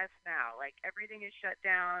 wild west now. Like, everything is shut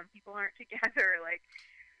down. People aren't together. Like,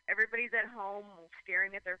 everybody's at home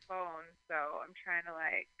staring at their phones. So I'm trying to,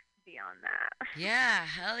 like, be on that. Yeah,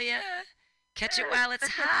 hell yeah. Catch it while it's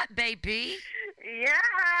hot, baby. Yeah,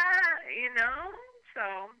 you know?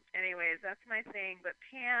 So, anyways, that's my thing. But,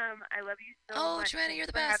 Pam, I love you so much. Oh, Joanna, you're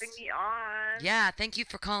the Thanks best. for having me on. Yeah, thank you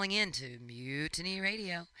for calling in to Mutiny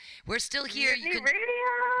Radio. We're still here. Mutiny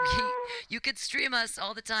Radio. You could stream us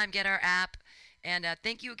all the time. Get our app. And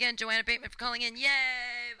thank you again, Joanna Bateman, for calling in.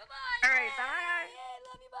 Yay! Bye-bye. All right, bye.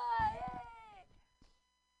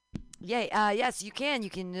 Yay! Yes, you can. You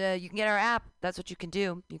can get our app. That's what you can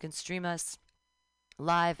do. You can stream us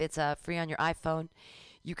live. It's free on your iPhone.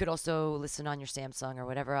 You could also listen on your Samsung or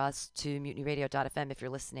whatever else to MutinyRadio.fm if you're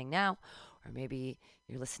listening now, or maybe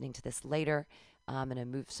you're listening to this later. I'm going to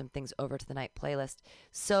move some things over to the night playlist.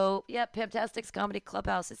 So, yeah, Pamtastic's Comedy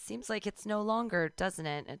Clubhouse. It seems like it's no longer, doesn't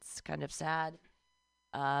it? It's kind of sad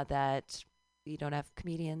that we don't have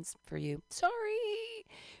comedians for you. Sorry.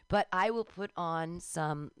 But I will put on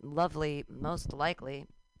some lovely, most likely,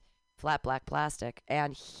 Flat Black Plastic,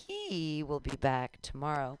 and he will be back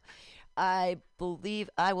tomorrow. I believe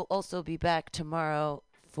I will also be back tomorrow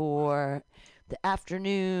for the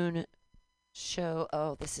afternoon show.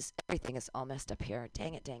 Oh, everything is all messed up here.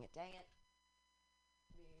 Dang it. Sorry,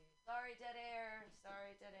 dead air.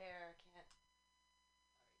 Can't.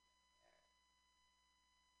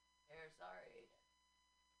 Sorry.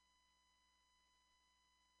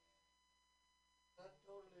 Not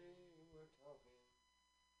totally, we're talking.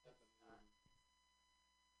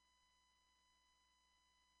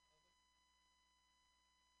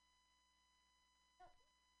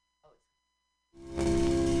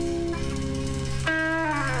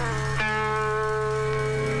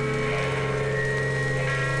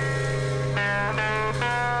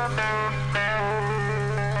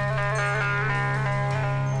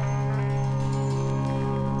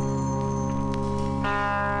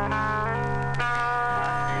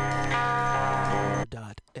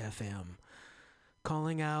 FM,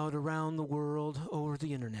 calling out around the world over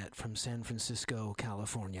the internet from San Francisco,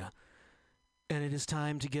 California. And it is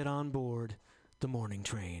time to get on board the morning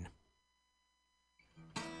train.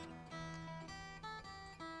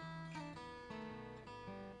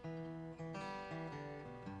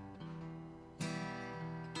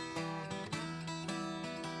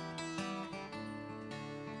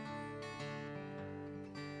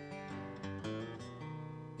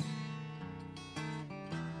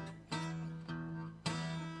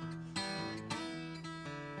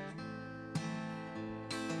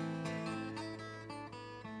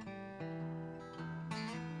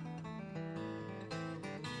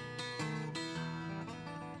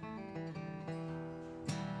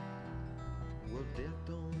 Well, death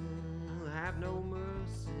don't have no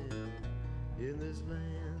mercy in this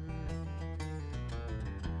land.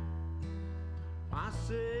 I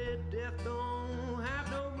said death don't have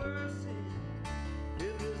no mercy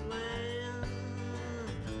in this land.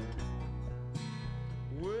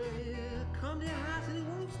 Well, come to your house and it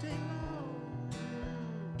won't stay long.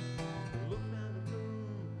 Look round the room,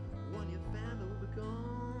 one of your family will be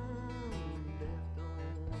gone. Death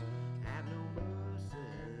don't have no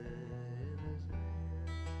mercy.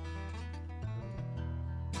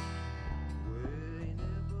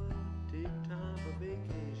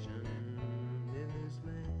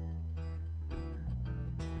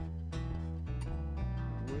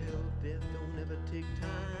 big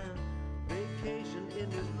time vacation in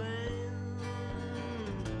this land.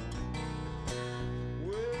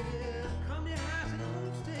 Well, yeah, come to your house and it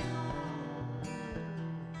won't stay long.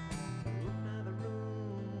 Look now the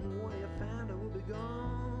room where you found her will be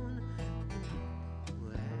gone.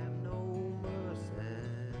 We'll have no mercy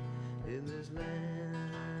in this land.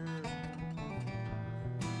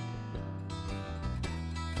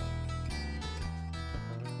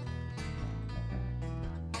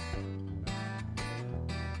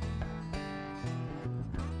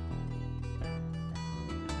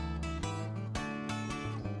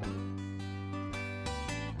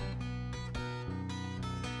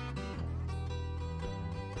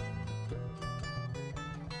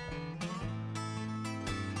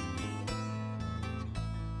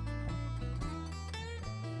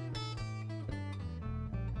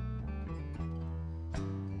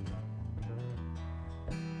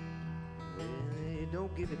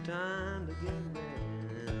 Don't give it time to get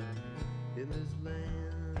ready in this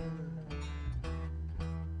land.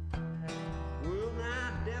 Well,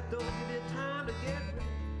 now death don't give you time to get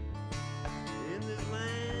ready in this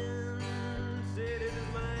land. Said in this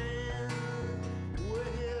land.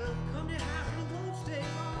 Well, come to your house and it won't stay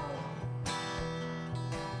long.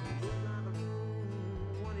 Look around the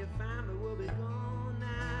room, one of your family will be gone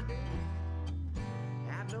now.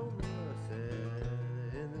 Have no mercy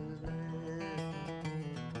in this land.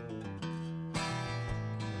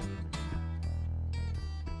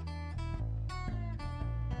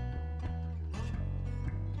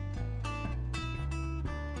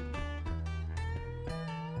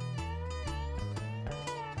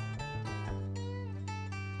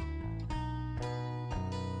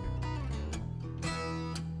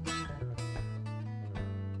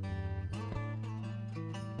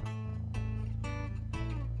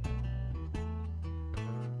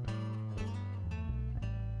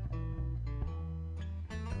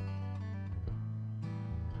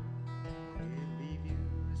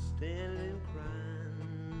 Standing and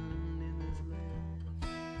crying in this land.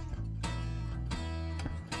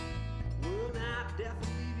 Will not death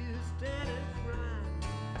leave you standing and crying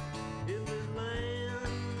in this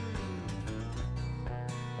land?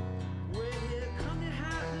 When you come to your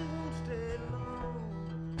house, it won't stay long.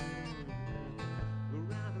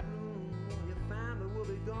 Around the room, all your family will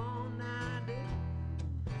be gone now.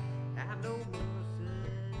 Have no mercy.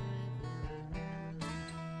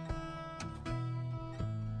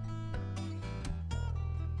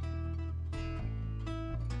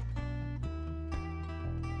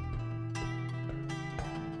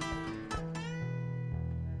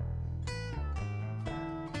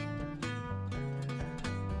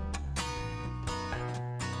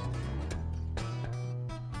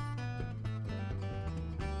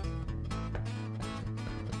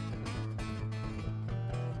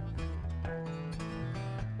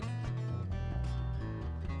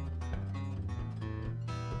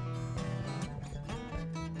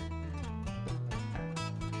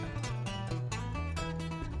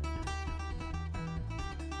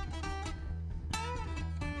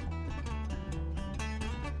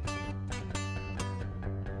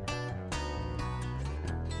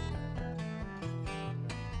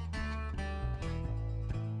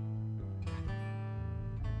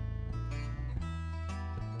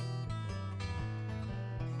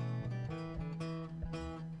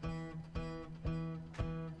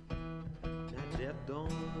 Death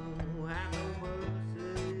don't have no mercy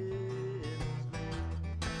in this land.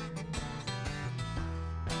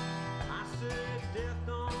 I said death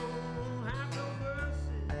don't have no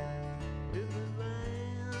mercy in this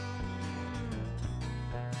land.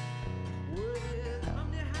 Well, yeah, come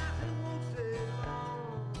to your house and it won't stay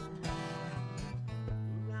long.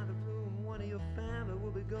 Around the room, one of your family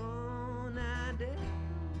will be gone. I death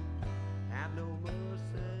have no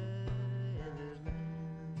mercy in this land.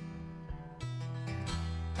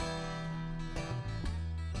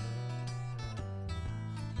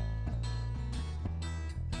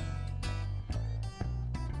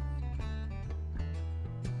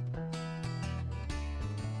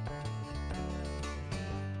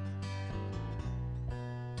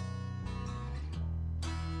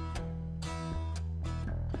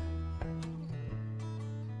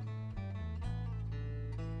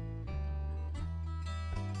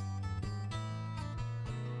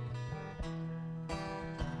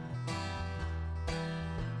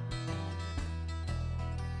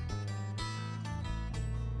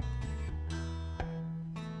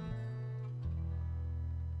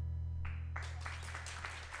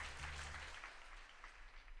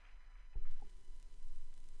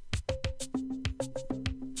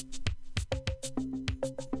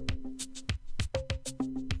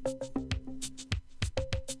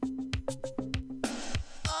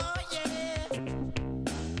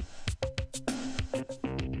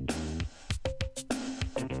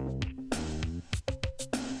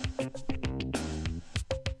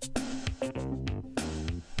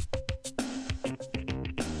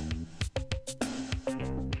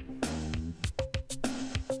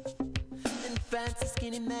 France, a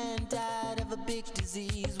skinny man died of a big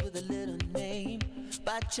disease with a little name.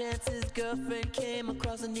 By chance his girlfriend came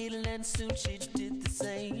across a needle and soon she did the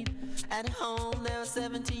same. At home there were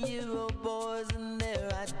 17-year-old boys and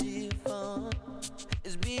their idea of fun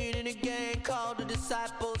is being in a gang called the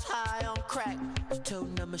Disciples, high on crack,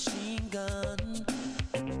 toting a machine gun.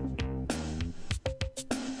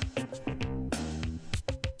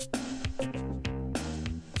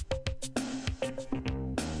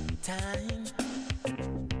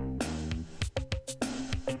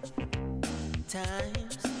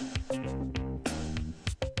 Times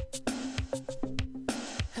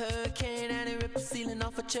Hurricane Annie ripped the ceiling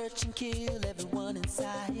off a church and killed everyone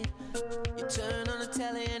inside. You turn on the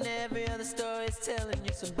telly and every other story is telling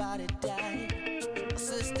you somebody died. A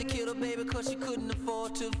sister killed her baby cause she couldn't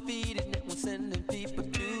afford to feed it and was sending people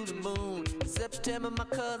to the moon. In September my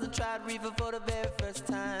cousin tried reefer for the very first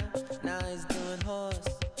time. Now he's doing horse.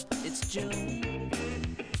 It's June.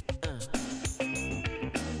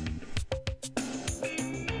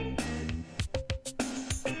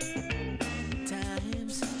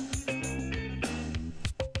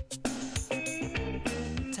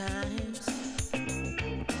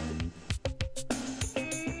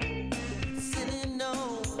 Sitting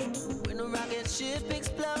on when a rocket ship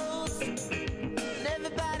explodes and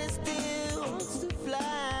everybody still wants to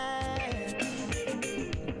fly.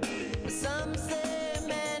 Some say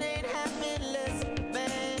man ain't happy unless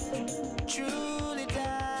man truly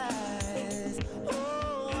dies.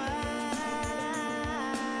 Oh, why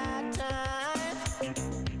time.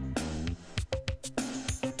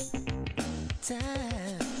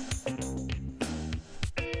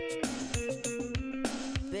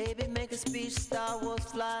 Baby, make a speech, Star Wars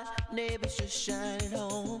fly, neighbors should shine it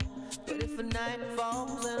home. But if a night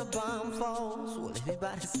falls and a bomb falls, will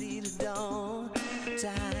anybody see the dawn?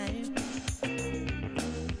 Time.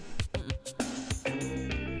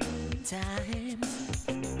 Times.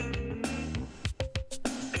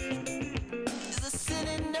 There's a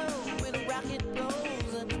city note when a rocket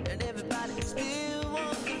blows and everybody still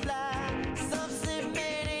wants to fly. Some say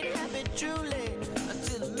man ain't happy truly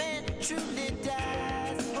until the man truly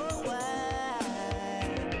dies. Oh, why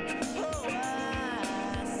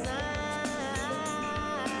sign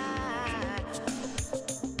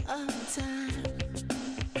of time.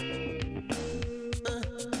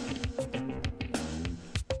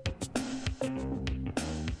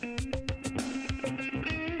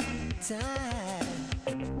 Time.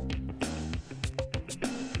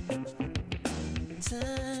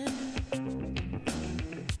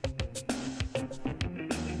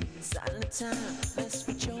 Silent time, mess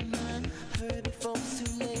with your mind. Hurry before it's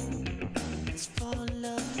too late. Let's fall in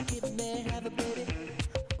love, get married, have a baby.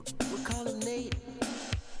 We'll call him Nate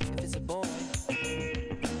if it's a boy.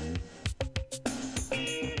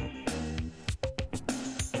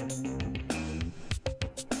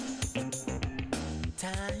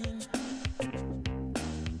 Time.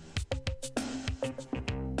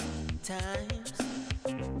 Times.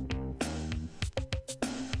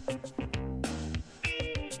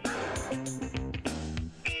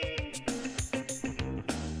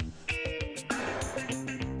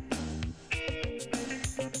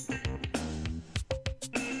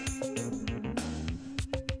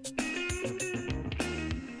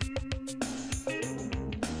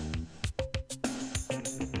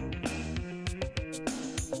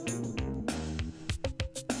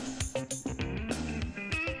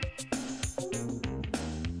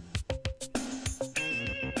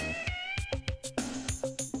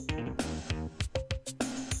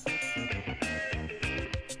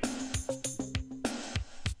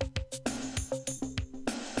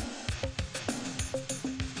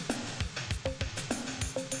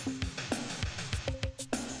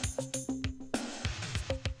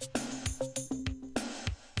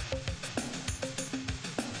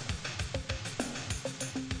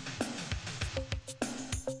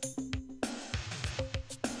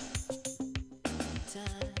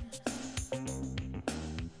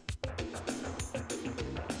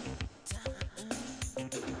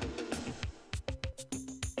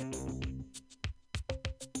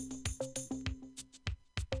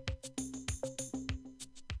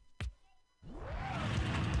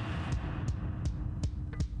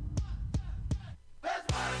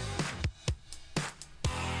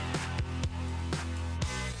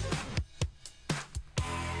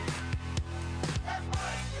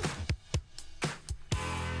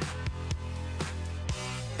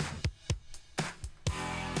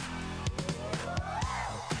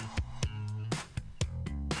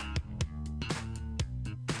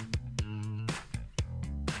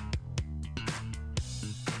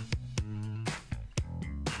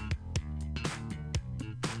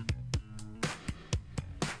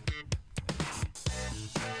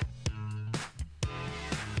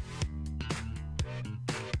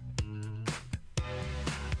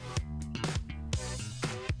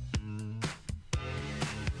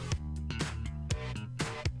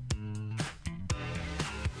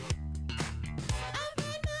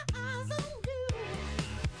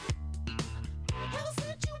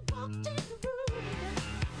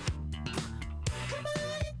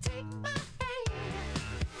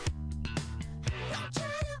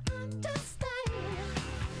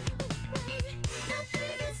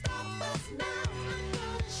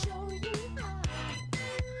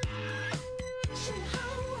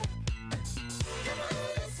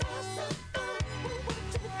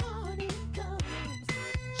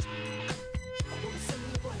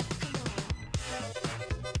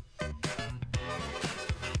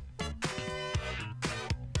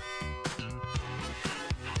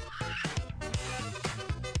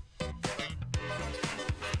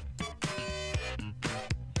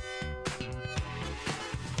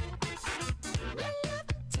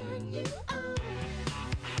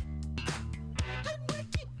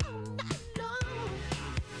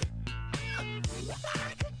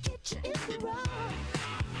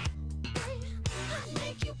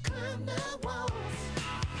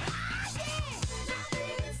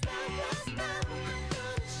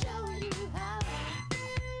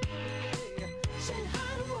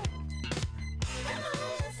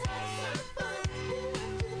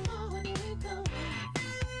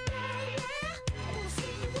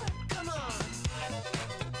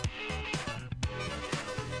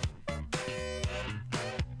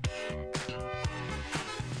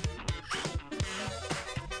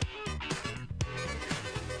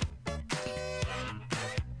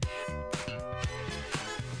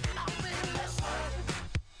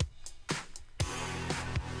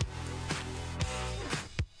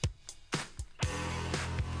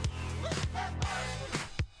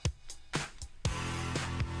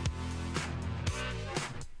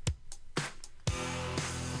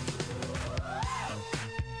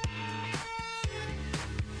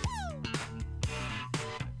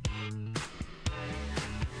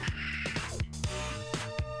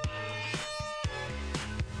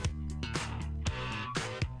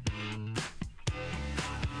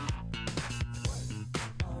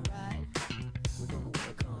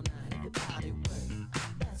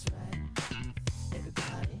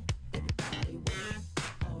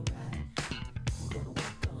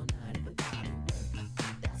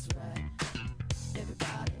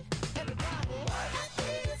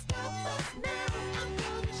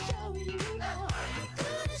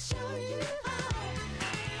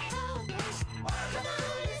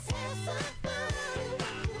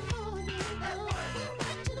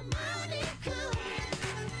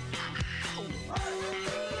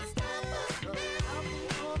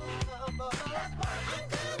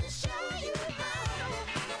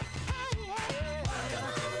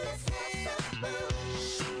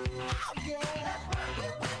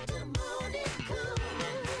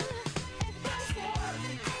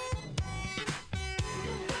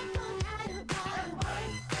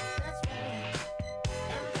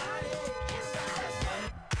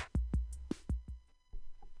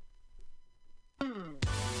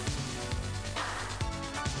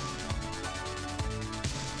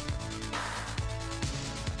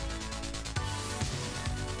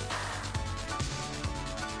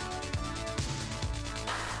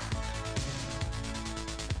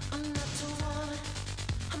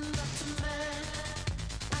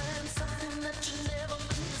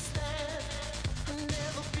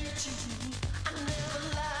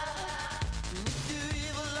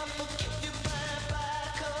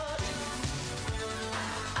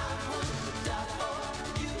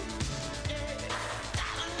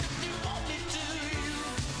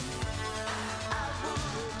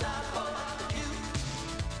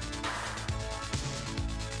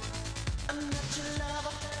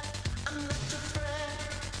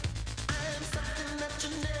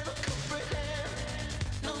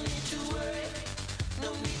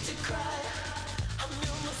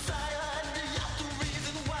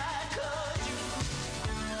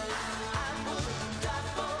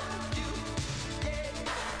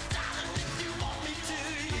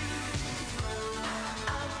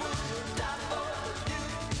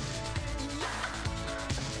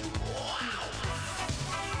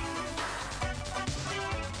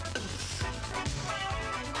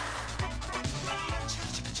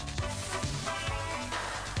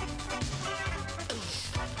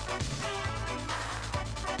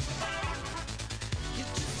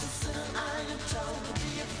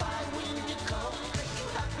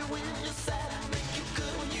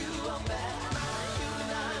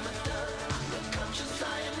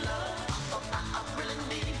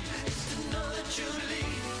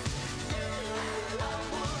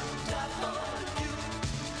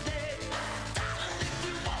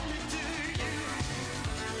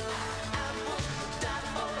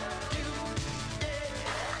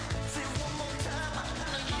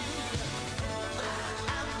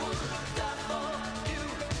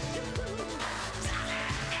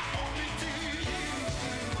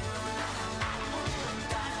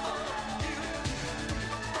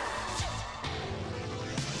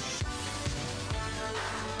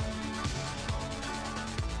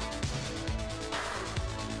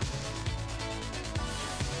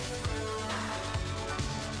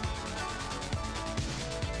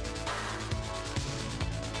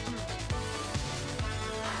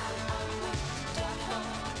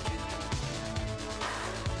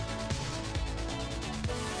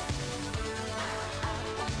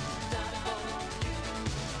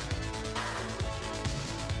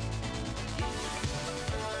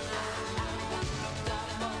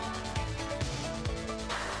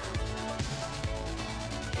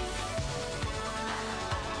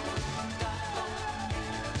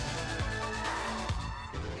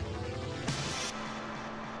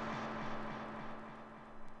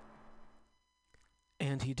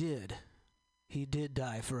 he did. He did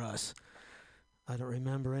die for us. I don't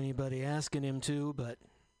remember anybody asking him to, but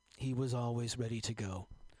he was always ready to go.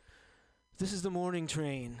 This is the Morning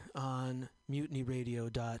Train on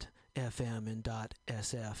MutinyRadio.fm and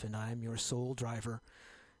 .sf, and I'm your soul driver,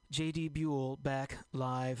 J.D. Buell, back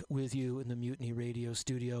live with you in the Mutiny Radio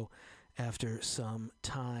studio after some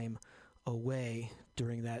time away.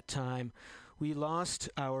 During that time, we lost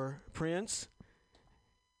our Prince,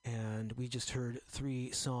 and we just heard 3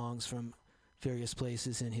 songs from various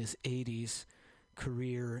places in his 80s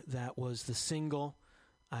career. That was the single,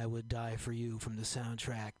 I Would Die For You, from the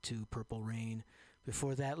soundtrack to Purple Rain.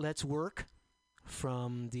 Before that, Let's Work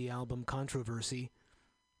from the album Controversy.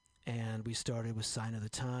 And we started with Sign of the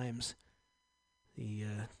Times, the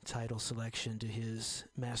title selection to his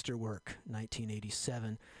masterwork,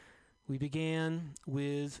 1987. We began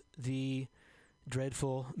with the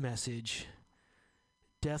dreadful message,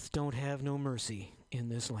 Death Don't Have No Mercy in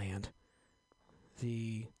This Land.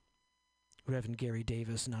 The Reverend Gary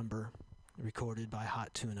Davis number, recorded by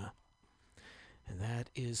Hot Tuna. And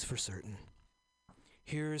that is for certain.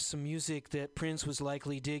 Here's some music that Prince was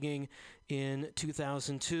likely digging in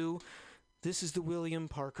 2002. This is the William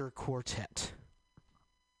Parker Quartet.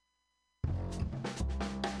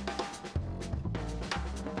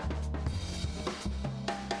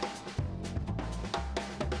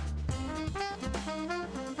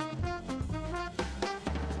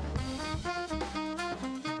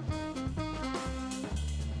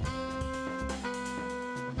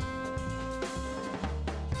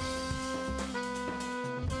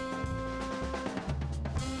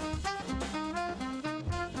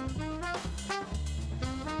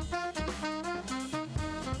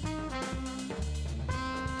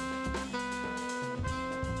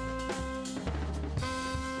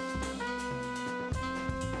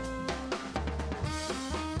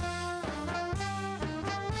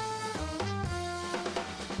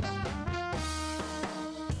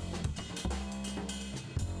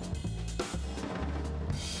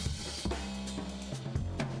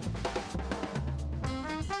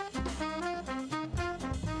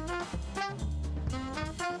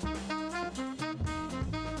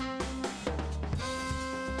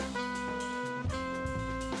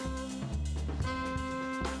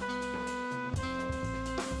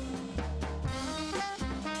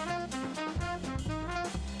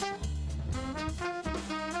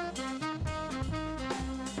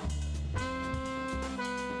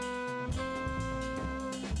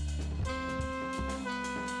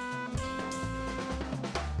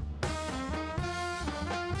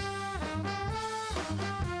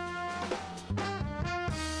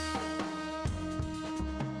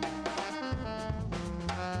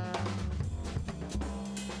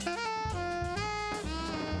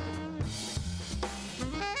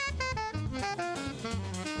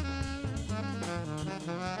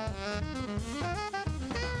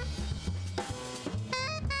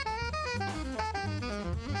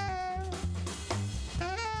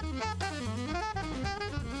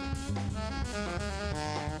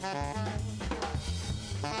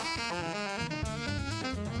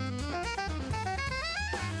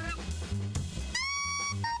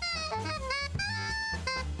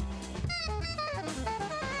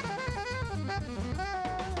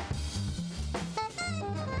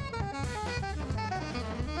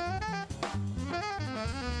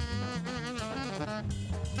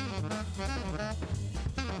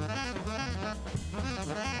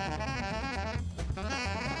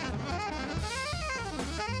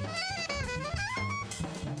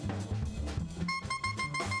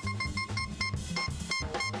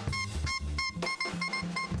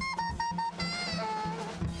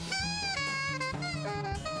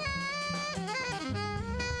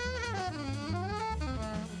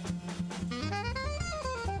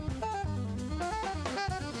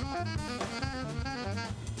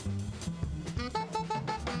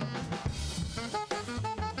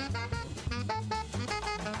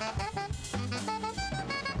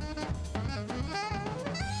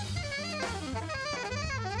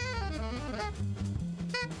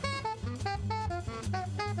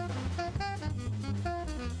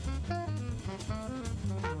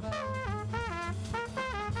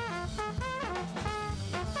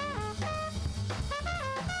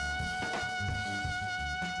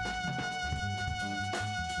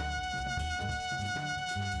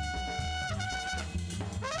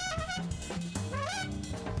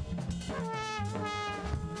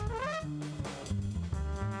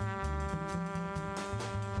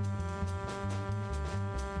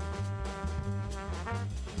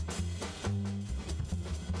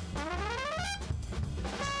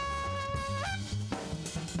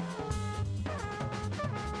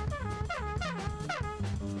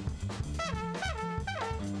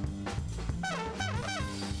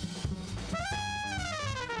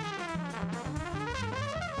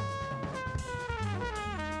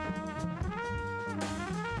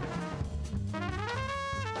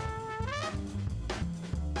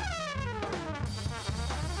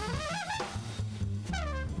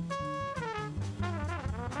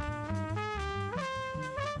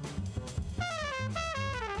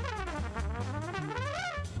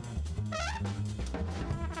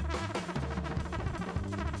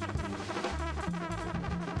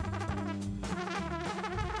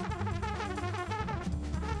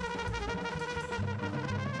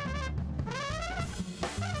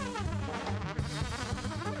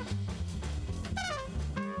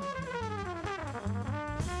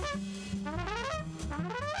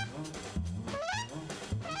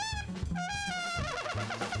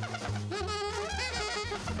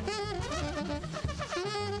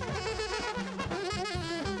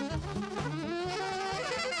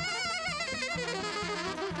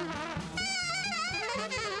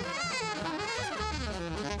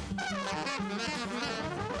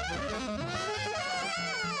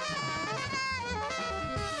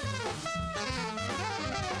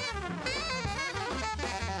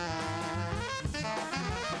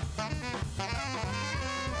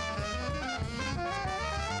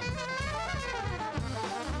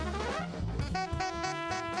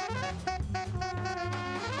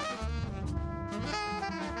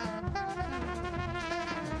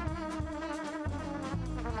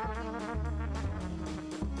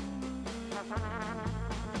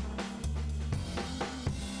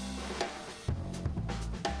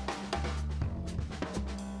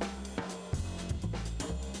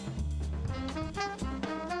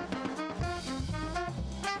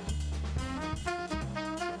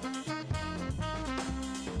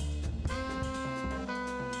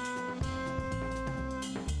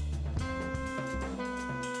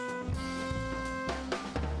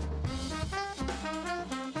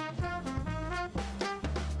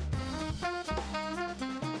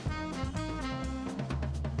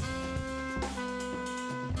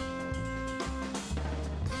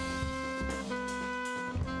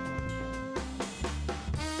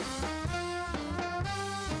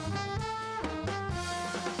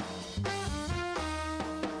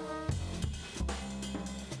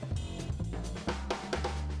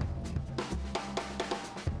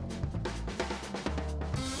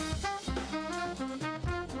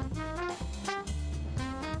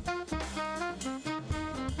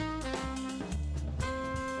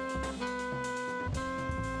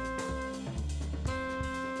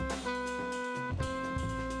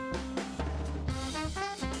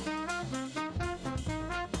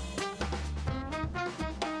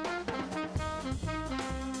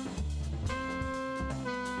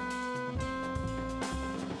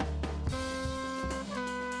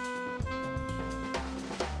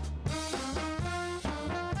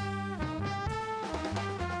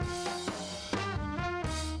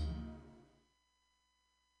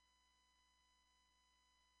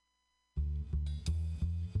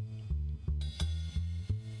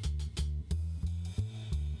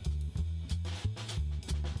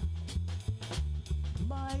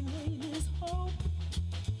 My name is Hope.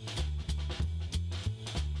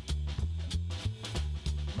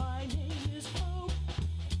 My name is Hope.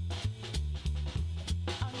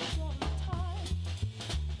 I'm a daughter of time.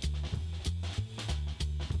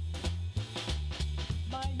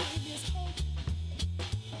 My name is Hope.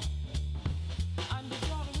 I'm the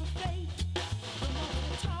daughter of faith, the mother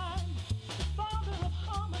of time, the father of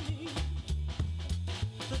harmony.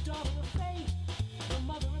 The daughter of faith, the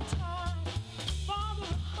mother of time, father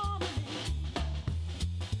of harmony.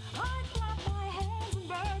 I clap my hands and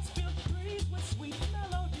birds fill trees with sweet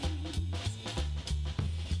melodies.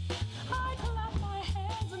 I clap my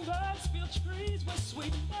hands and birds fill trees with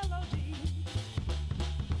sweet melodies.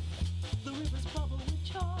 The rivers bubble with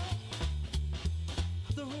joy.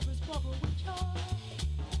 The rivers bubble with joy.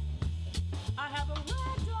 I have a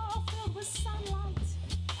red doll filled with sunlight,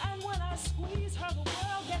 and when I squeeze her, the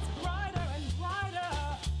world gets brighter and brighter.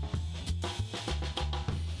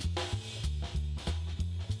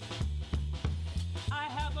 I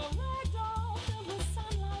have a red doll filled with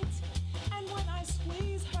sunlight, and when I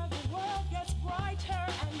squeeze her, the world gets brighter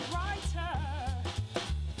and brighter.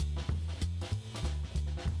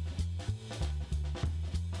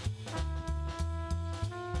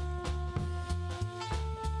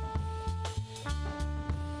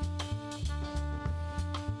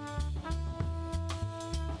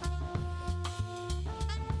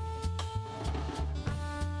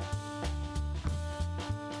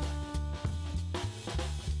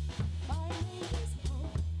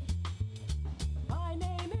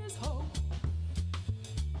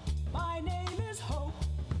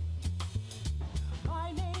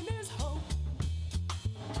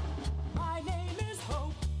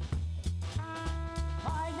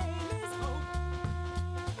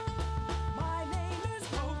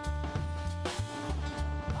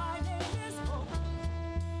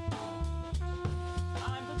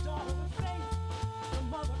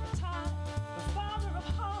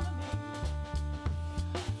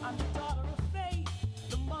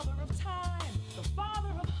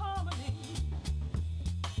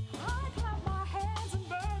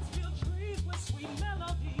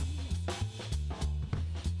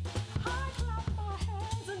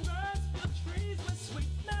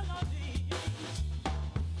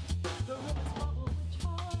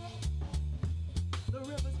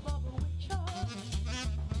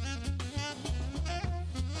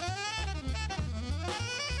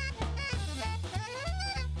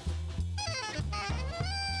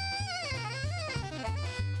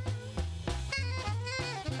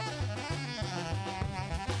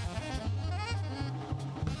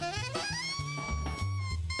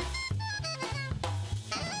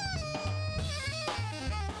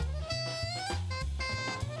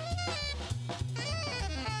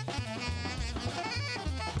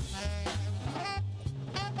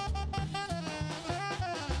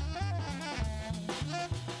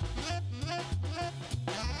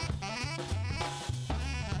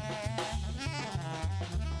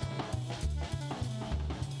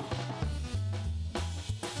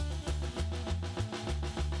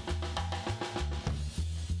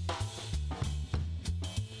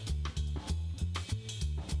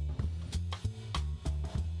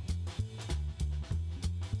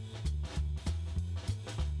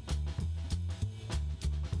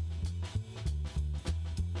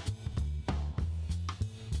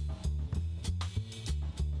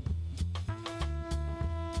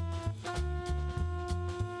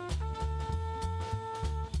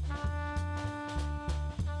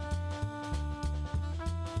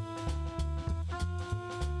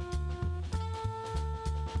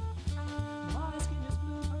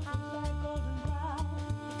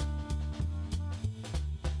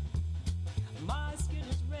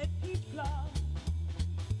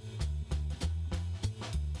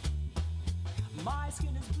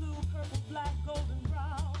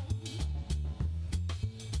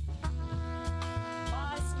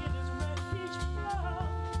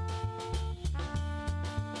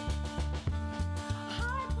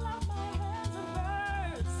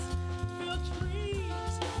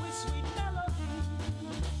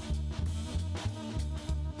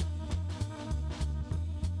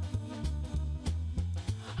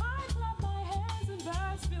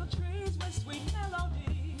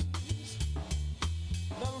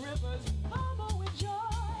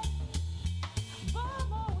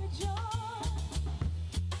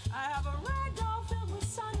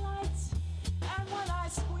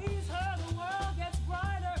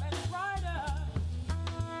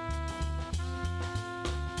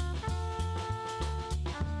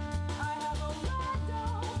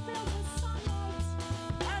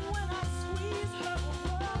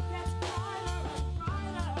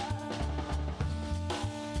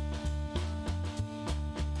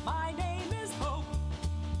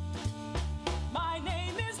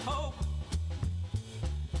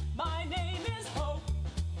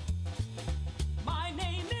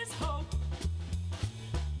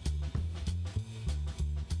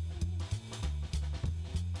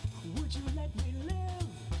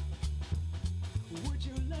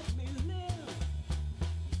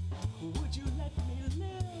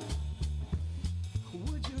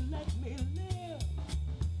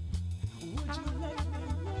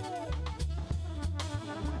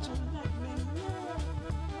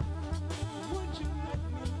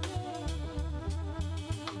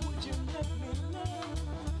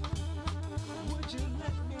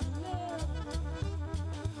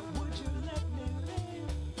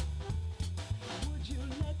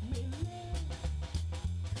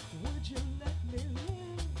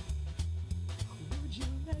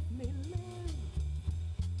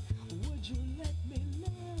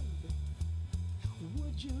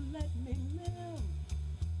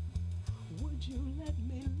 let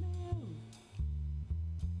me live.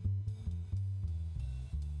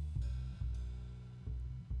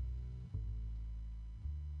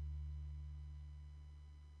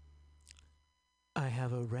 I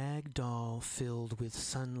have a rag doll filled with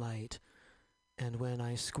sunlight, and when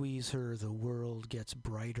I squeeze her, the world gets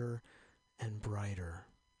brighter and brighter.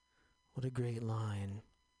 What a great line.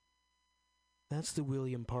 That's the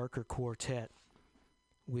William Parker Quartet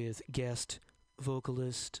with guest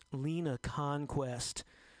vocalist Lena Conquest.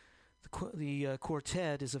 The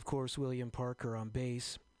quartet is, of course, William Parker on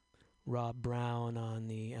bass, Rob Brown on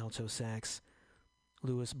the alto sax,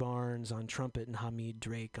 Louis Barnes on trumpet, and Hamid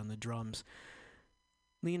Drake on the drums.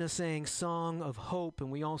 Lena sang Song of Hope,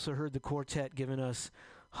 and we also heard the quartet giving us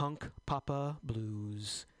Hunk Papa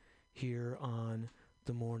Blues here on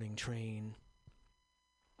the morning train.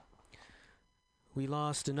 We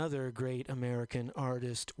lost another great American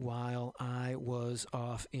artist while I was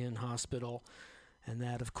off in hospital, and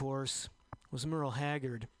that, of course, was Merle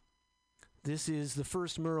Haggard. This is the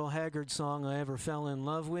first Merle Haggard song I ever fell in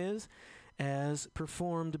love with, as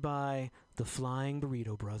performed by the Flying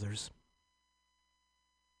Burrito Brothers.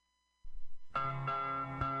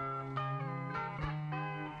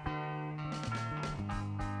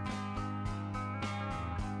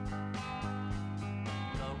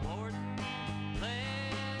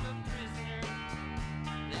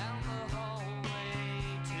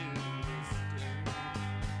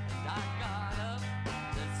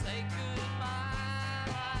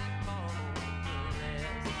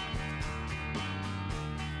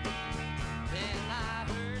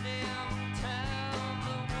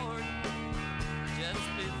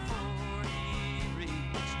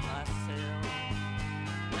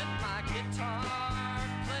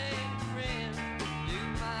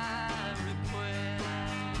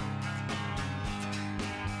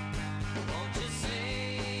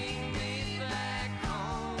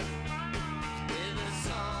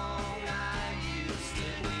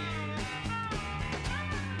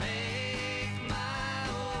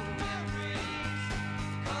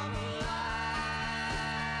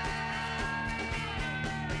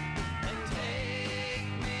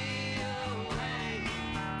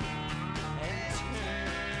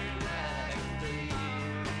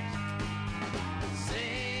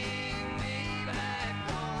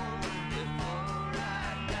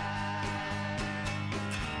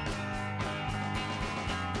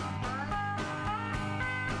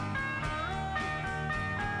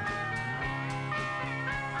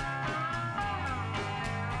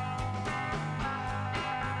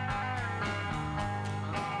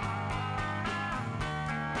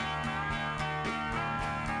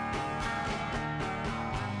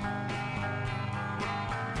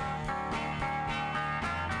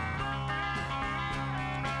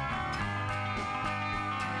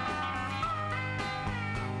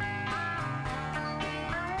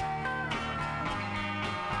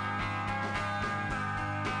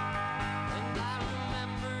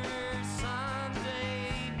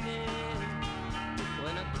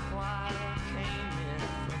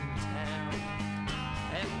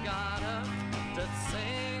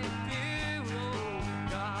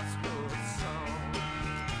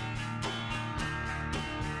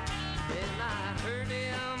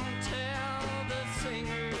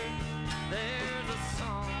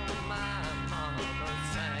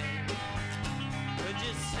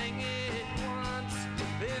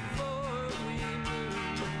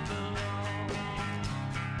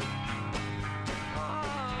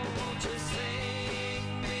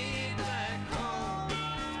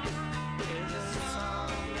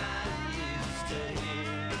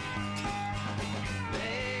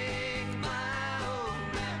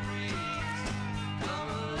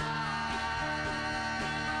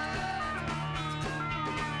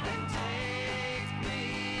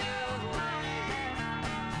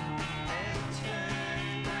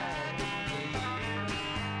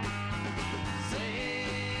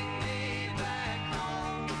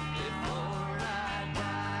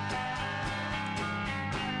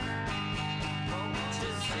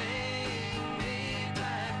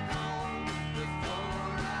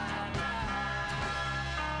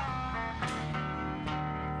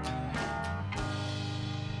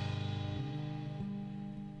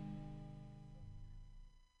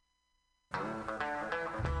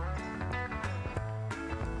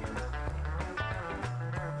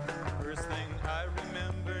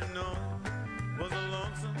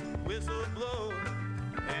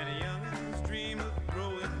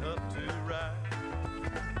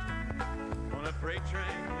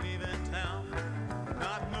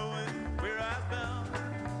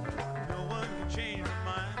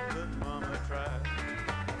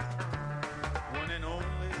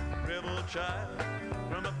 rebel child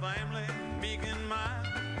from a family meek and mild.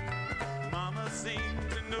 Mama seemed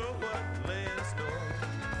to know what lay in store.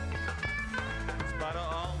 In spite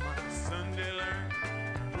of all my Sunday learning,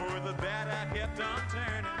 for the bad I kept on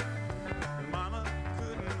turning. And Mama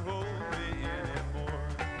couldn't hold me anymore.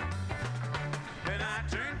 Then I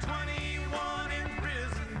turned 21 in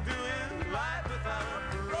prison, doing life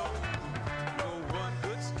without parole. No one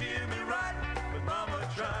could steer me right, but Mama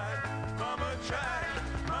tried. Mama tried.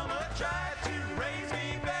 Mama tried to raise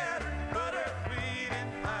me better, but her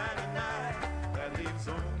pleading I denied. That leaves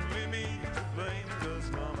only me to blame, 'cause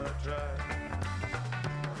Mama tried.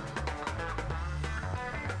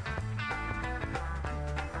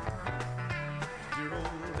 Dear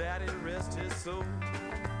old daddy, rest his soul,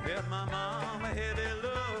 gave my mom a heavy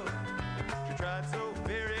load. She tried so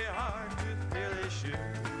very hard to fill his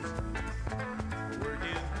shoes,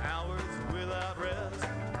 working hours without rest,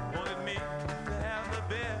 wanted me to have the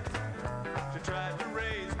best. She tried to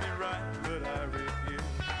raise me right, but I refused.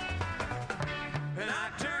 And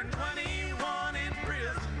I turned 21 in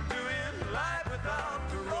prison, doing life without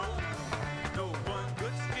parole. No one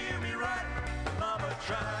could steer me right. Mama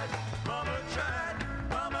tried, Mama tried,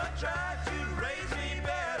 Mama tried to raise me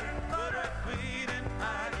better, but her pleading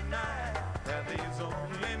I denied. That leaves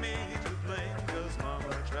only me to blame, 'cause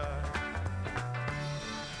Mama tried.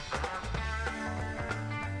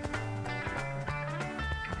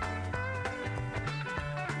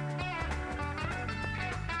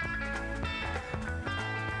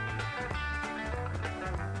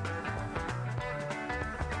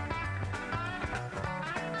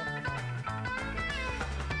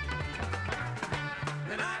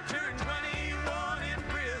 And I turned 21 in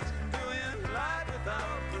prison, doing life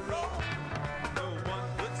without parole. No one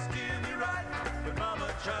could steer me right, but Mama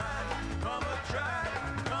tried, Mama tried,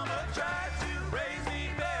 Mama tried to raise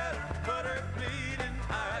me better, but her pleading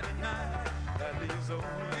I denied. That leaves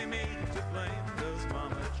only me to blame, 'cause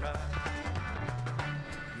Mama tried.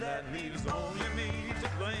 That leaves only me to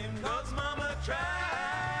blame, 'cause Mama tried.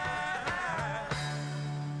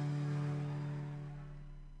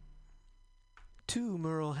 Two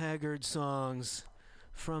Merle Haggard songs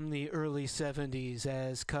from the early 70s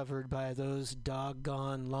as covered by those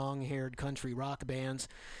doggone long-haired country rock bands.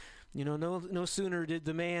 You know, no sooner did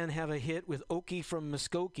the man have a hit with Okie from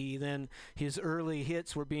Muskogee than his early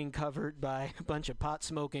hits were being covered by a bunch of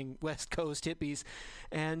pot-smoking West Coast hippies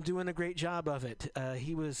and doing a great job of it.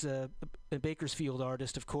 He was a Bakersfield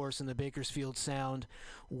artist, of course, and the Bakersfield sound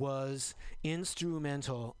was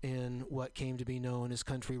instrumental in what came to be known as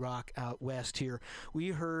country rock out west here.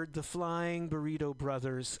 We heard the Flying Burrito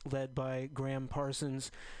Brothers, led by Graham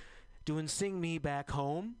Parsons, doing Sing Me Back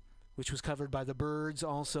Home, which was covered by the Byrds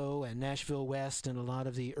also, and Nashville West, and a lot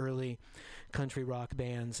of the early country rock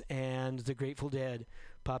bands, and the Grateful Dead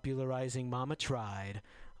popularizing Mama Tried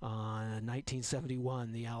on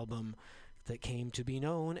 1971, the album that came to be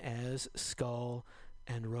known as Skull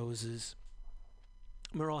and Roses.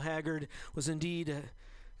 Merle Haggard was indeed a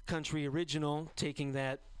country original, taking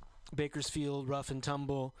that Bakersfield rough and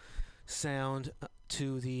tumble sound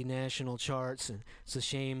to the national charts. And it's a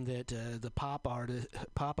shame that the pop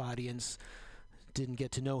audience didn't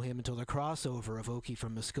get to know him until the crossover of Okie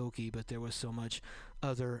from Muskogee, but there was so much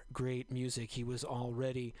other great music he was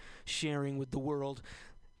already sharing with the world.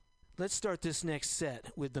 Let's start this next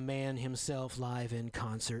set with the man himself live in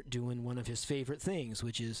concert doing one of his favorite things,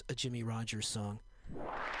 which is a Jimmy Rogers song.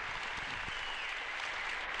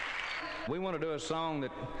 We want to do a song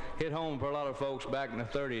that hit home for a lot of folks back in the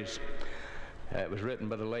 30s. It was written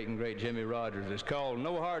by the late and great Jimmy Rogers. It's called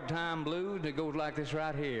No Hard Time Blues, and it goes like this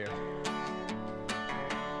right here.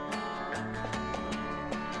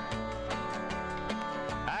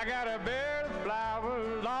 I got a barrel of flour,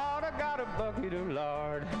 Lord, I got a bucket of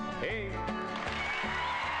lard. Hey,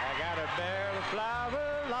 I got a barrel of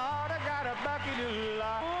flour, Lord, I got a bucket of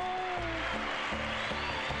lard.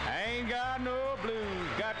 I ain't got no blues,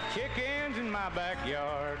 got chickens in my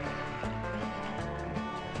backyard.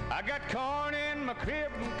 I got corn in my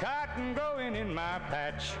crib and cotton growing in my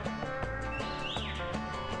patch.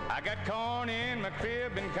 I got corn in my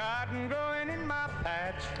crib and cotton growing in my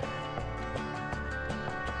patch.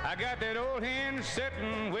 I got that old hen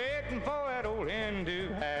sitting waiting for that old hen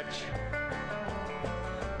to hatch.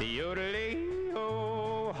 The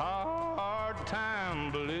yodelee-o, hard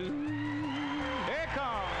time blues. Here it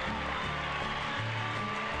comes.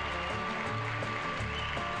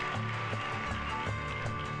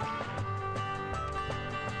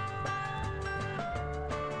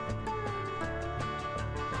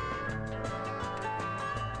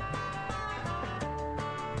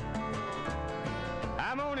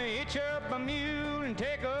 I'm gonna hitch up a mule and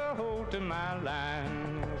take a hold to my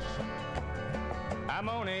lines. I'm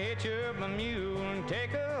gonna hitch up my mule and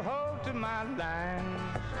take a hold to my lines.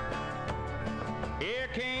 Here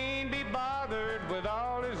can't be bothered with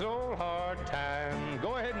all his old hard times.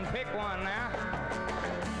 Go ahead and pick one now.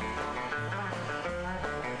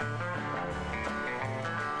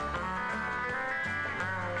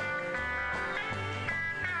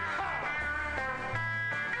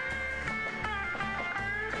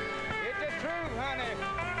 It's the truth, honey.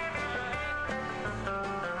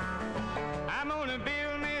 I'm gonna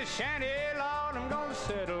build me a shanty, Lord, I'm gonna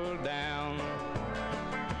settle down.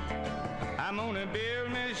 I'm gonna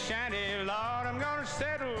build me a shanty, Lord, I'm gonna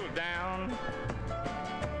settle down.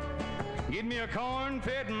 Get me a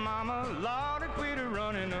corn-fed mama, Lord, and quit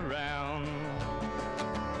running around.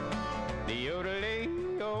 The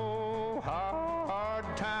yodelay-o, hard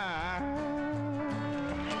time.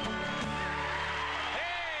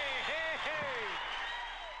 Hey, hey, hey!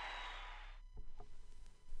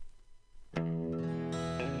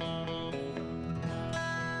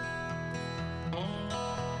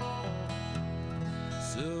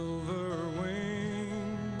 Silver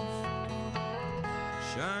wings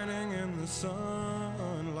shining in the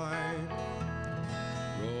sunlight,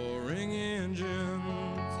 roaring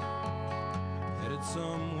engines headed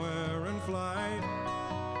somewhere in flight.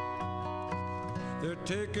 They're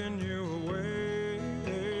taking you away,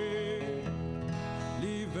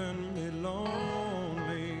 leaving me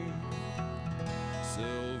lonely.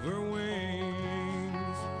 Silver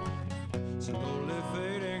wings slowly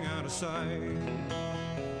fading out of sight.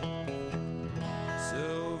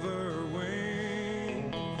 Silver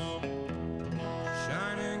wings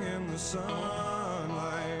shining in the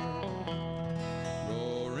sunlight,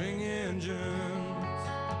 roaring engines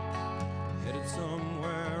headed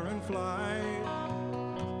somewhere in flight.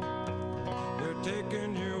 They're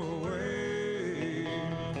taking you away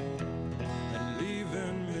and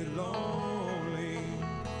leaving me lonely.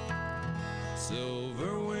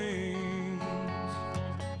 Silver wings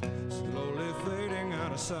slowly fading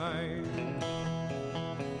out of sight.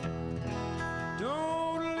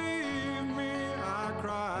 Don't leave me, I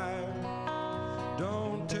cry.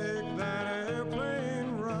 Don't take that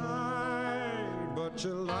airplane ride. But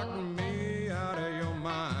you locked me out of your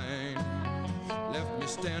mind, left me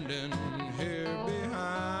standing here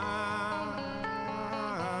behind.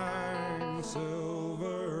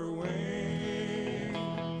 Silver wings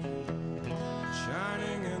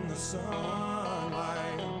shining in the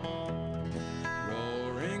sunlight,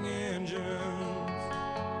 roaring engines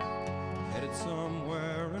headed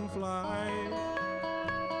somewhere in flight.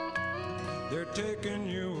 They're taking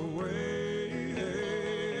you away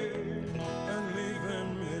and leaving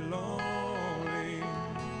me lonely.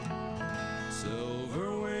 Silver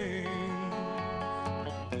wings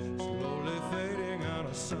slowly fading out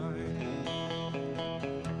of sight,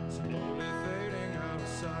 slowly fading out of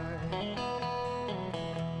sight,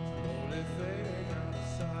 slowly fading out of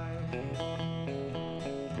sight.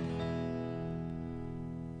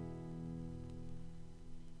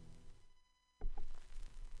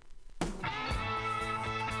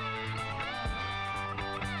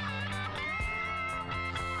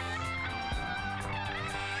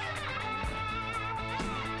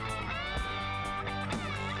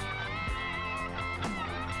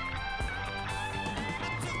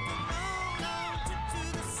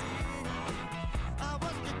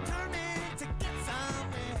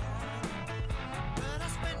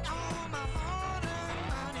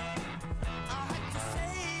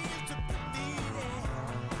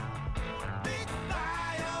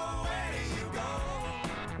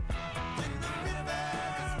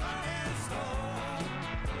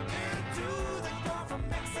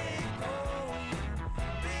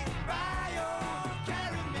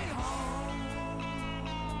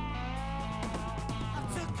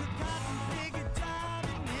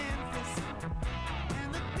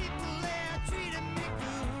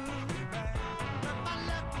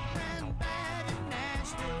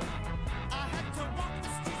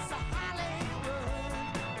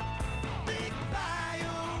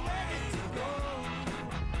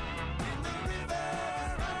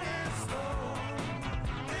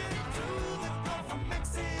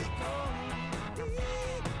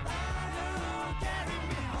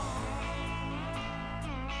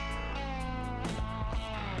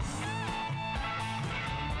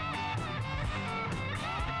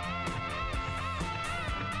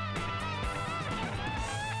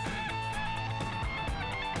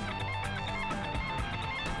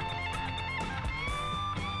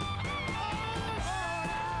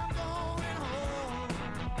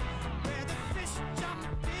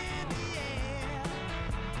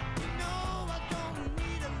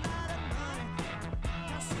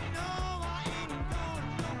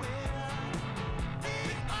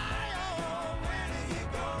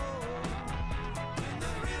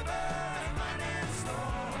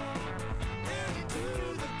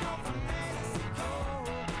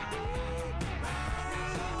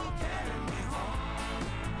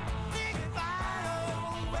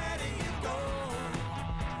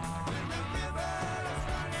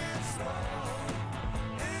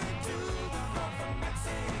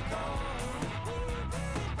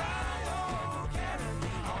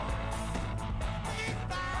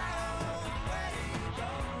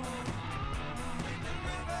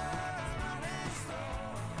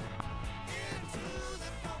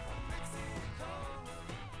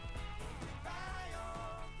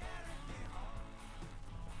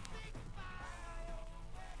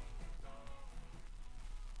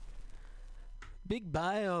 Big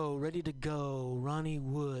bio, ready to go. Ronnie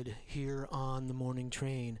Wood here on the morning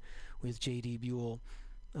train with J.D. Buell.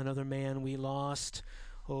 Another man we lost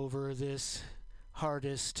over this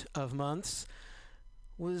hardest of months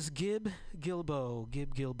was Gib Gilbo.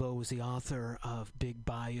 Gib Gilbo was the author of Big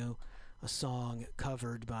Bayou, a song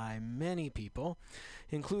covered by many people,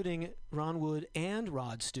 including Ron Wood and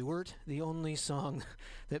Rod Stewart, the only song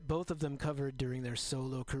that both of them covered during their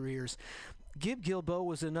solo careers. Gib Gilbo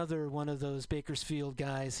was another one of those Bakersfield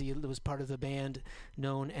guys. He was part of the band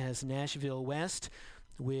known as Nashville West,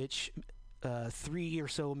 which 3 or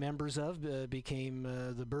so members of became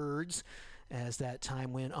the Byrds as that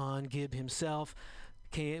time went on. Gib himself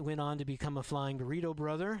went on to become a Flying Burrito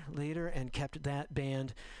Brother later and kept that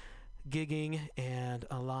band gigging and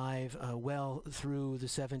alive well through the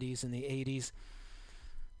 70s and the 80s.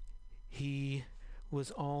 He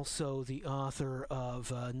was also the author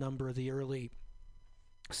of a number of the early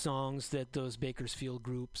songs that those Bakersfield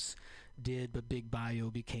groups did, but Big Bayou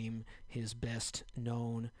became his best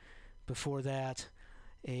known. Before that,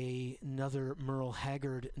 another Merle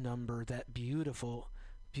Haggard number, that beautiful,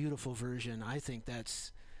 beautiful version. I think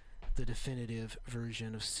that's the definitive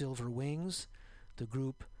version of Silver Wings. The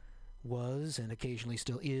group was, and occasionally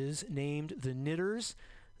still is, named the Knitters.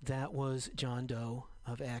 That was John Doe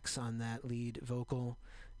of X on that lead vocal,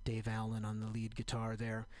 Dave Allen on the lead guitar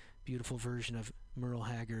there. Beautiful version of Merle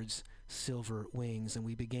Haggard's Silver Wings. And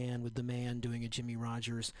we began with the man doing a Jimmy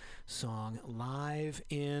Rogers song live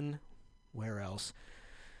in, where else?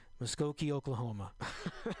 Muskogee, Oklahoma.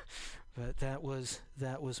 But that was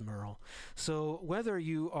Merle. So whether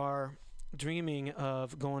you are dreaming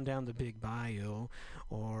of going down the Big Bayou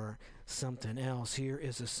or something else, here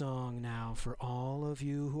is a song now for all of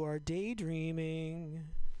you who are daydreaming.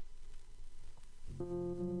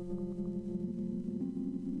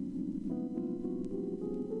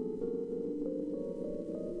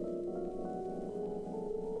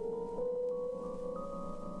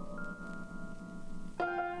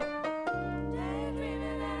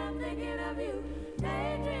 Daydreaming and I'm thinking of you.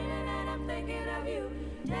 Daydreaming and I'm thinking of you.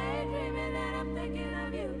 Daydreaming and I'm thinking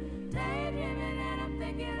of you. Daydreaming and I'm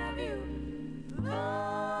thinking of you.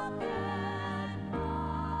 Look at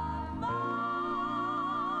my mind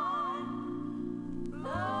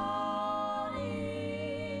floating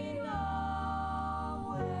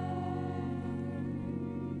away.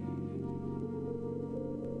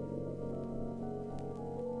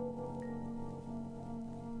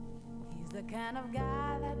 He's the kind of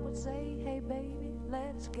guy that would say, hey baby,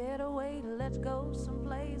 let's get away, let's go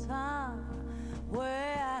someplace, huh,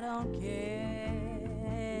 where I don't care.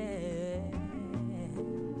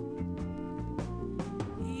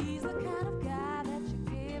 He's the kind of guy that you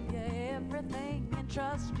give you everything and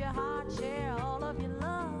trust your heart, share all of your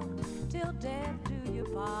love till death do you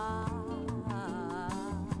part.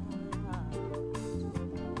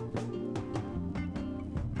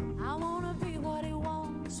 I wanna be what he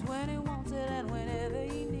wants when he wants it and whenever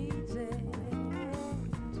he needs it.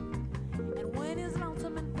 And when he's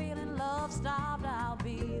lonesome and feeling love-starved, I'll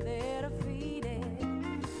be there to feed it.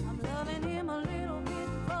 I'm loving him a little bit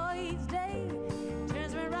for each day.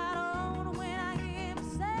 Turns me right on when I hear him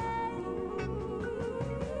say,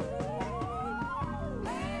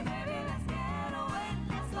 hey baby, let's get away,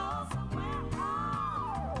 let's go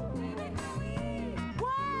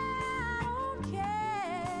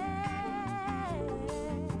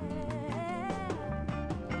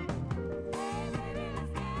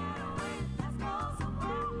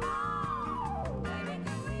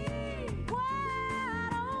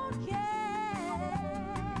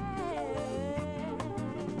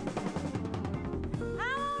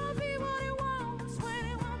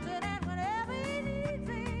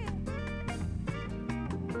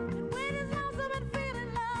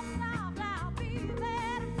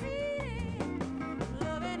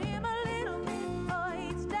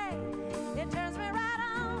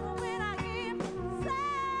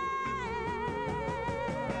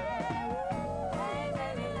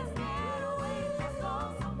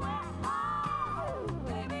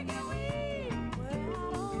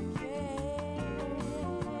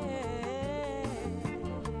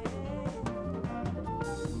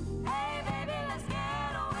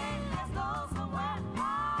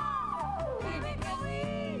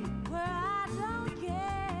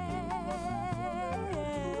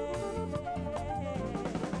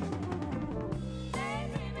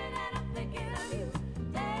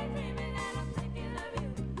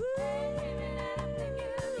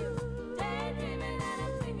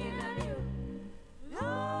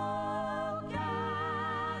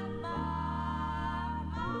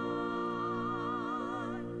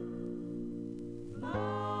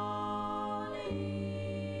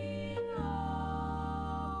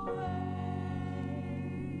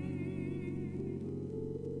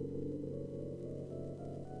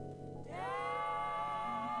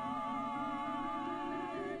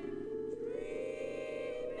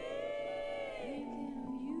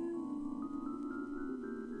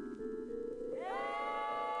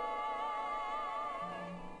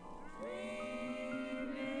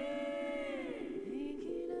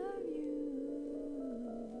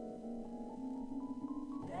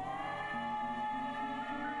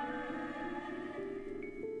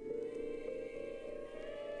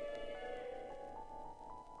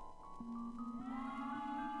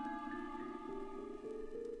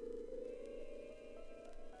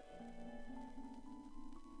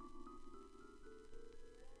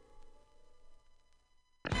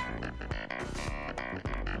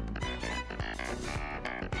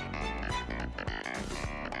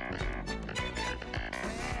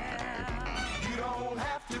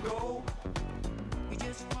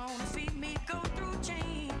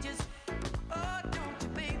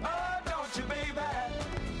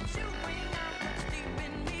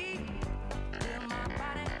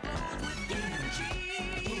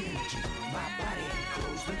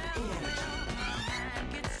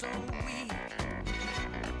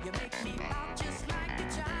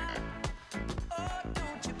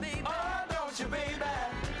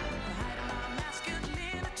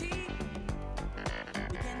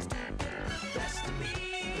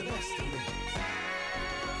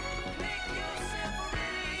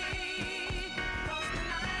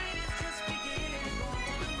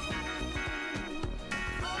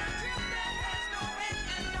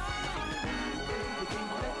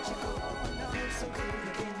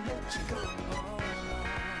let you go.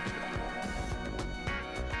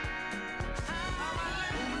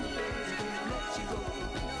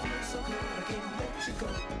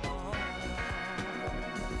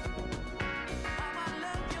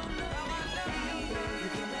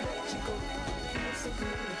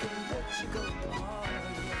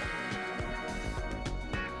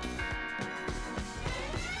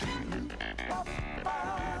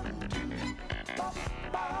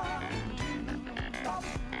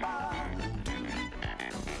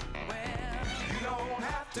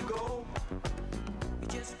 To go. You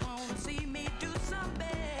just wanna see me do some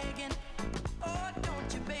begging. Oh,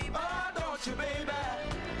 don't you, baby? Oh, don't you, baby?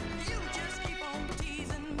 You just keep on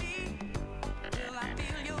teasing me till I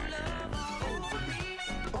feel your love all over me.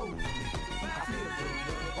 Over me. I feel your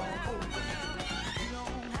love all over me. You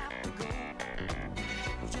don't have to go.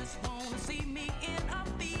 You just wanna see me in a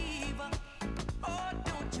fever. Oh,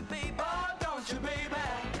 don't you, baby? Oh, don't you, baby? The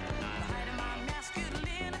height of my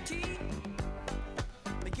masculinity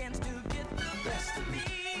begins to get the best of me.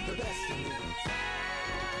 The best of me.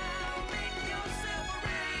 Now make yourself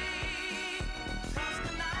ready, 'cause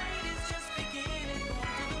the night is just beginning. Going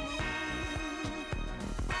to the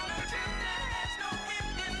moon on a trip that has no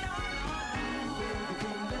ending. No, no. Baby,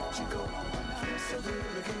 can't let you go. Feel so good,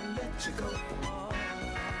 I can't let you go.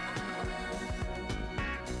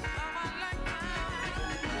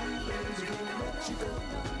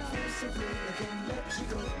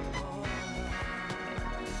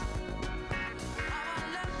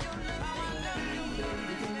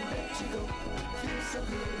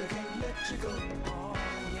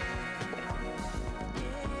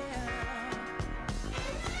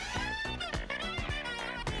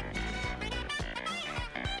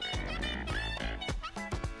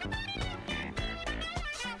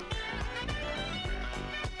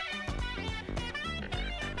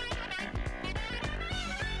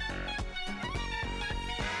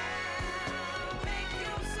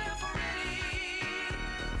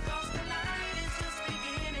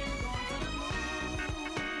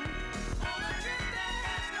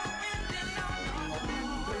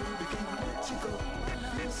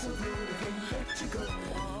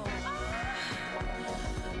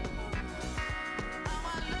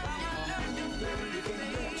 Baby,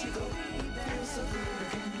 can't let you go. Feel so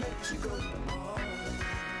good, I can't let you go.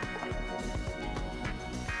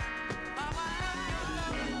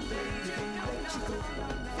 So good,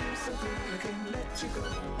 I can't let you go.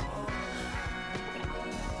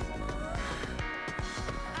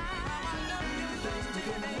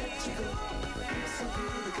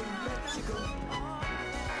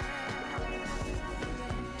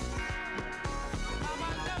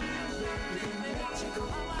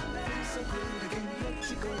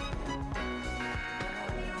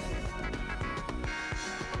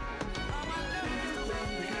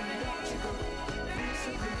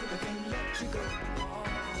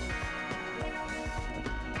 Oh,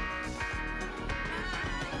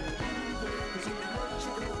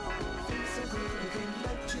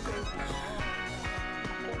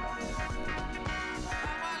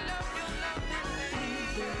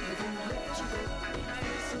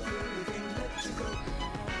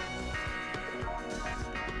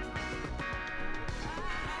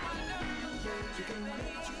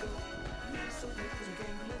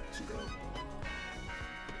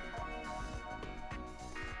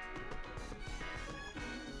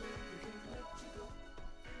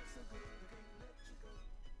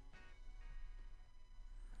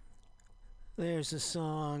 There's a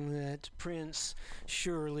song that Prince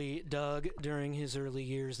surely dug during his early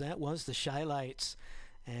years. That was the Shy-Lights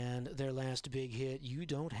and their last big hit, You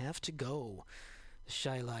Don't Have to Go. The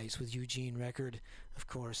Shy-Lights with Eugene Record, of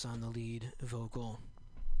course, on the lead vocal.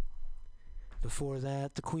 Before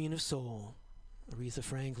that, the Queen of Soul, Aretha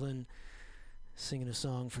Franklin, singing a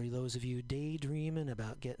song for those of you daydreaming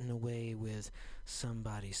about getting away with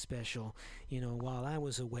somebody special. You know, while I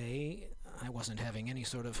was away, I wasn't having any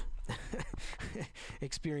sort of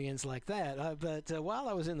experience like that. But while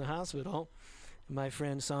I was in the hospital, my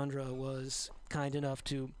friend Sandra was kind enough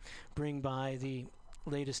to bring by the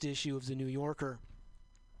latest issue of the New Yorker,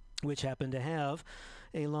 which happened to have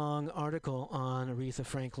a long article on Aretha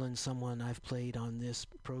Franklin, someone I've played on this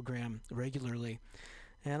program regularly.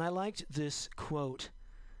 And I liked this quote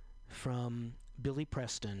from Billy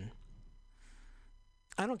Preston.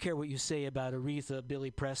 I don't care what you say about Aretha,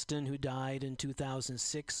 Billy Preston, who died in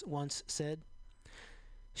 2006, once said.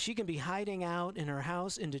 She can be hiding out in her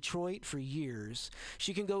house in Detroit for years.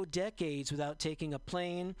 She can go decades without taking a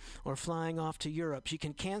plane or flying off to Europe. She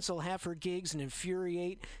can cancel half her gigs and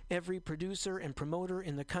infuriate every producer and promoter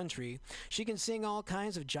in the country. She can sing all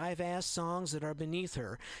kinds of jive-ass songs that are beneath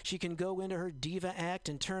her. She can go into her diva act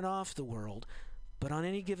and turn off the world. But on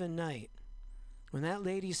any given night, when that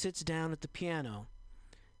lady sits down at the piano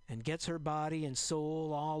and gets her body and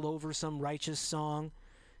soul all over some righteous song,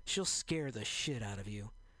 she'll scare the shit out of you.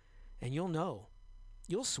 And you'll know,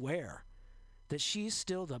 you'll swear, that she's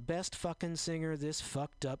still the best fucking singer this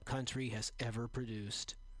fucked up country has ever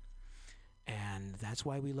produced. And that's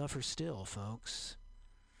why we love her still, folks.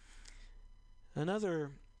 Another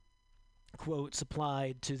quote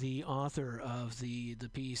supplied to the author of the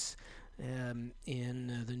piece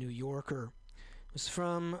in the New Yorker was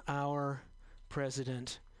from our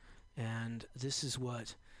president, and this is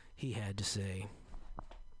what he had to say.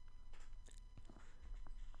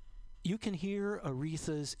 You can hear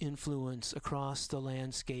Aretha's influence across the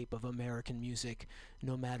landscape of American music,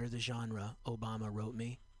 no matter the genre, Obama wrote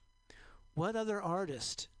me. What other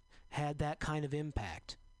artist had that kind of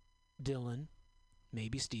impact? Dylan,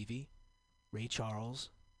 maybe Stevie, Ray Charles,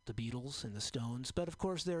 the Beatles and the Stones, but of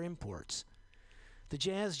course they're imports. The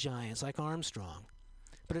jazz giants like Armstrong.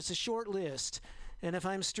 But it's a short list, and if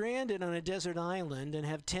I'm stranded on a desert island and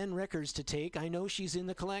have 10 records to take, I know she's in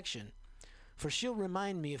the collection. For she'll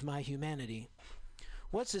remind me of my humanity,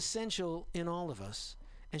 what's essential in all of us,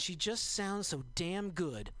 and she just sounds so damn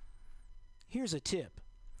good. Here's a tip.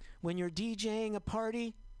 When you're DJing a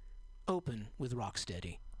party, open with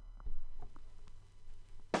Rocksteady.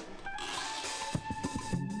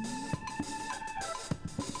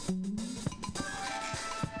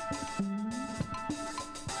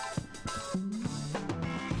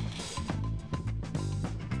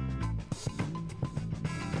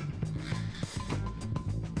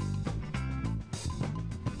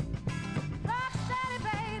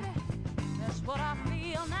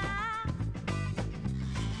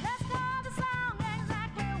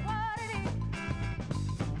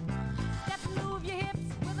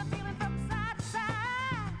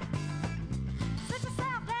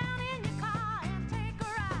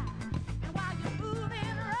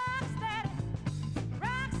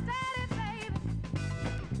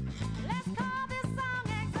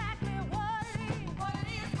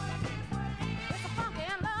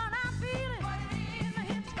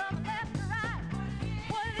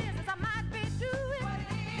 What it is.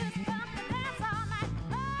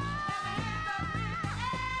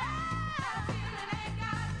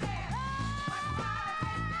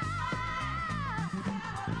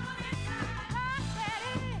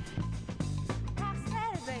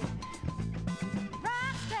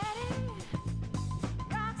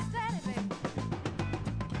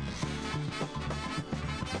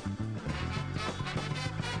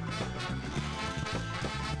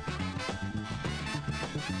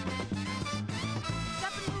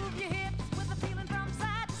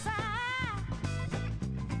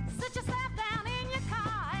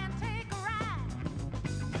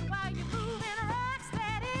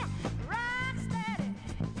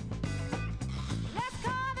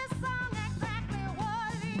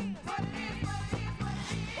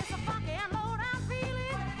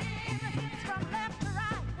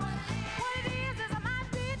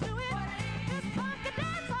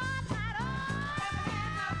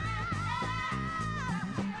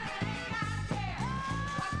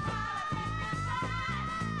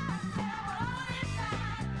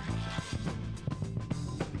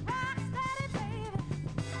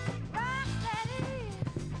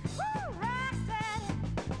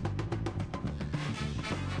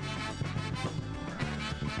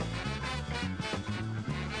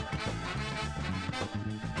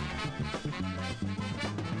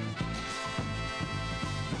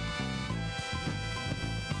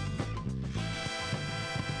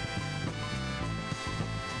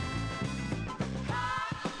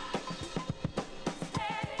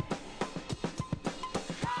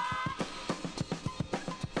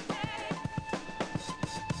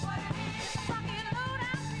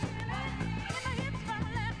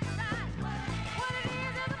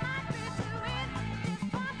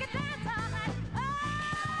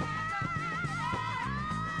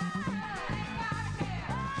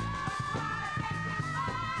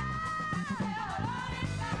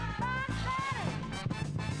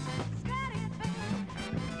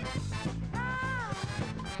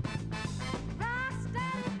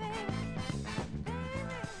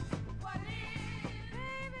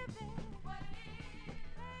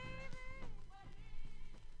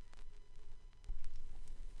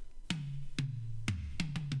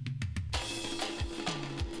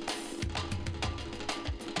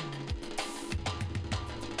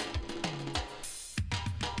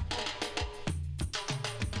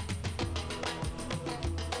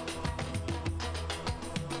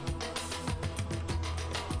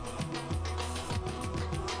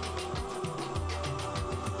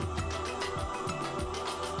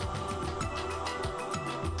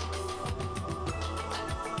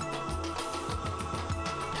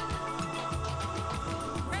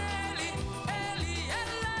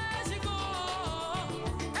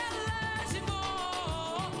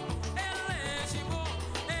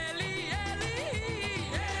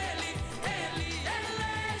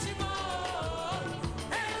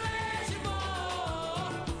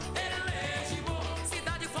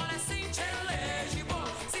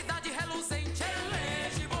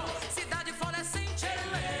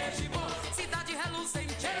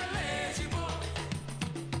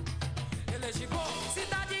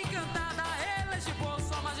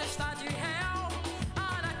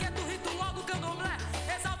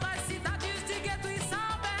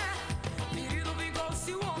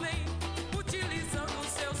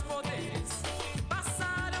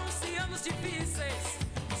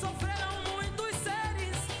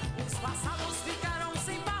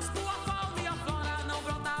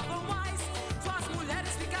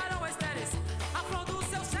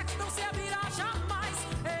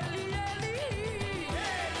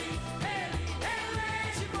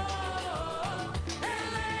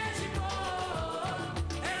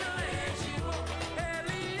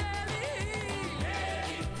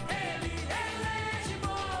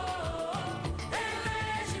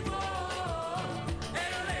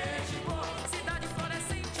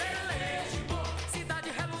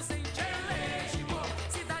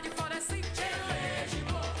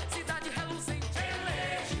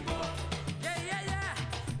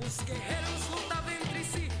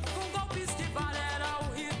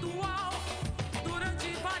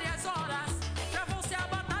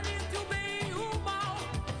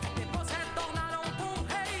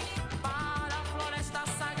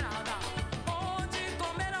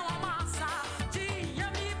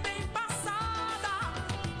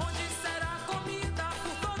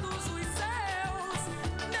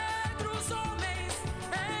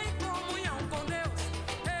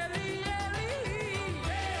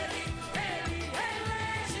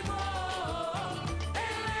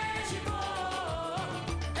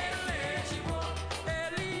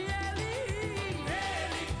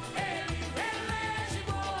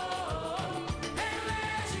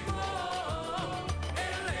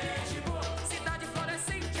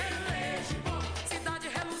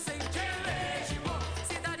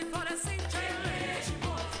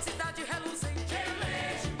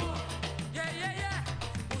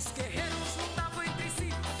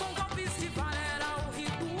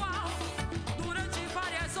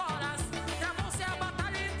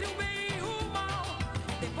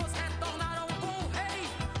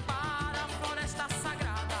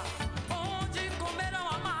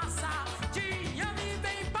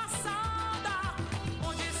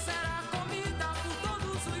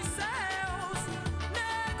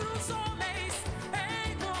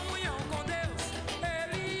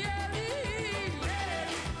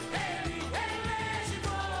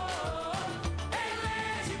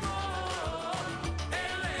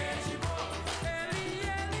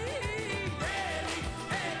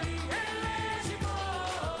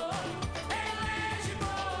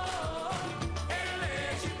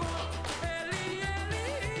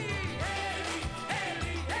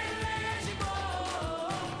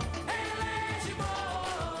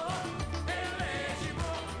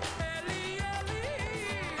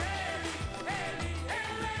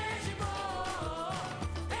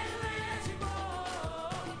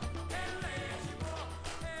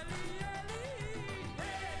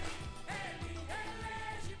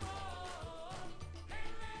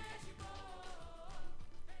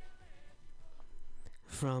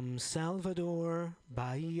 from Salvador,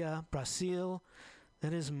 Bahia, Brazil.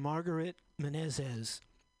 That is Margaret Menezes.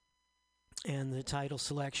 And the title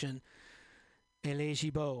selection,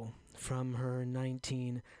 Elegibo, from her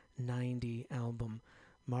 1990 album,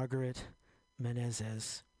 Margaret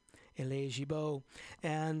Menezes. Elegibo.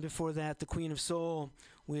 And before that, the Queen of Soul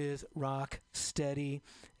with Rock Steady.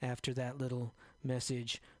 After that little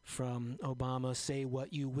message from Obama, say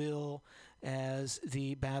what you will, as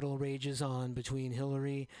the battle rages on between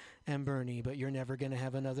Hillary and Bernie, but you're never going to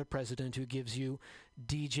have another president who gives you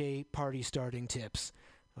DJ party starting tips.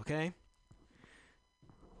 Okay?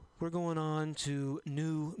 We're going on to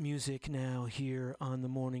new music now here on the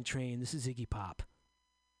morning train. This is Iggy Pop.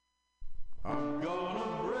 I'm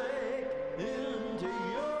gonna break into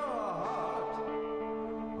your heart.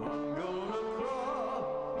 I'm gonna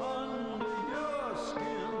crawl under your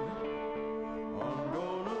skin. I'm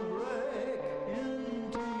gonna break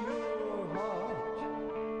into your heart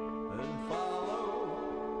and follow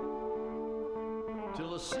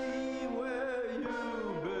till I see where you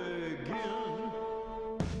begin.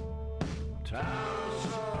 Time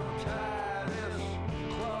so tight, it's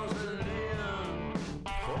closing in.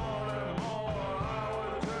 40 more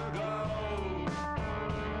hours to go.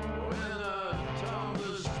 When the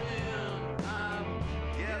tumblers spin, I'm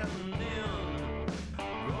getting in.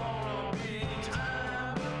 Gonna be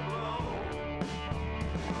time to blow.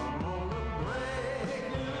 I'm gonna break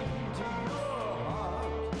into your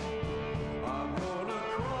heart. I'm gonna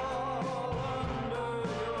crawl under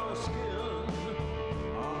your skin.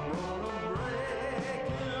 I'm gonna break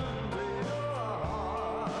into your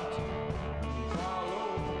heart and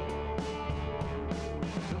follow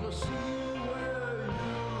till I see where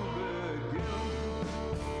you begin.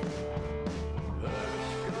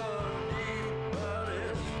 It's gone deep, but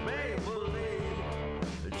it's make-believe.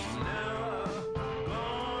 It's never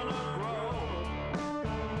gonna grow.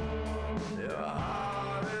 Your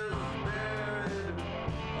heart is buried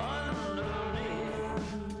underneath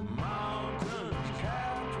mountains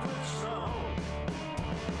capped with snow.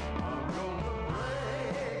 I'm gonna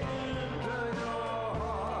break into your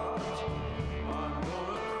heart. I'm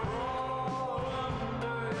gonna crawl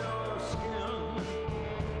under your skin.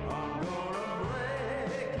 I'm gonna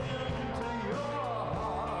break into your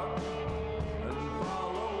heart and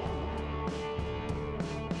follow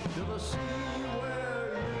till I see where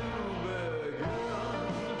you begin.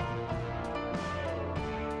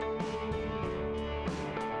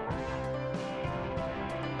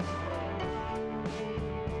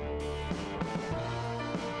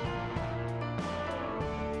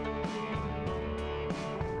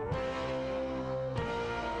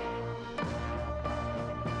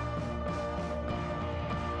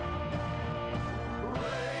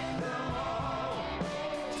 Break them all,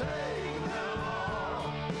 take them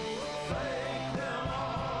all, fake them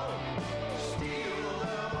all, steal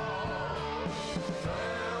them all,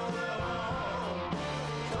 fail them all,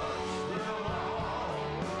 touch them all,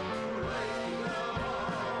 break them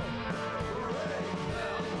all, break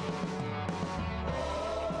them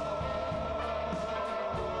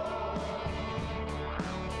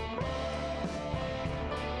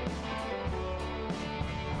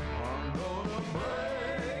I'm gonna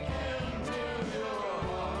break into your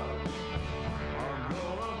heart. I'm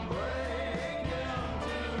gonna break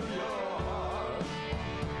into your heart.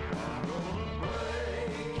 I'm gonna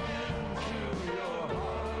break into your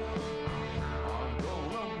heart. I'm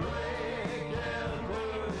gonna break into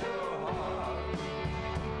your heart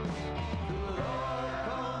till it all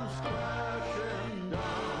comes crashing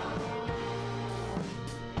down.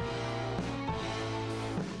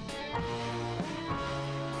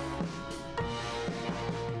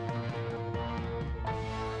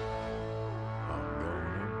 I'm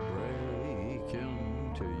gonna break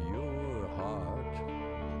into your heart.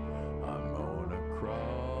 I'm gonna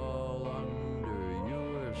crawl under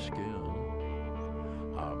your skin.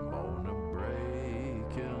 I'm gonna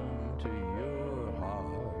break into your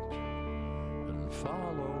heart and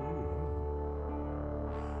follow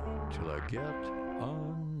till I get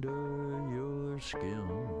under your skin.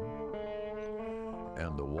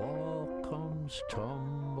 And the wall comes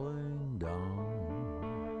tumbling down.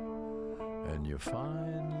 And you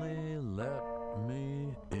finally let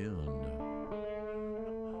me in.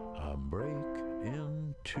 I break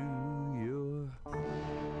into your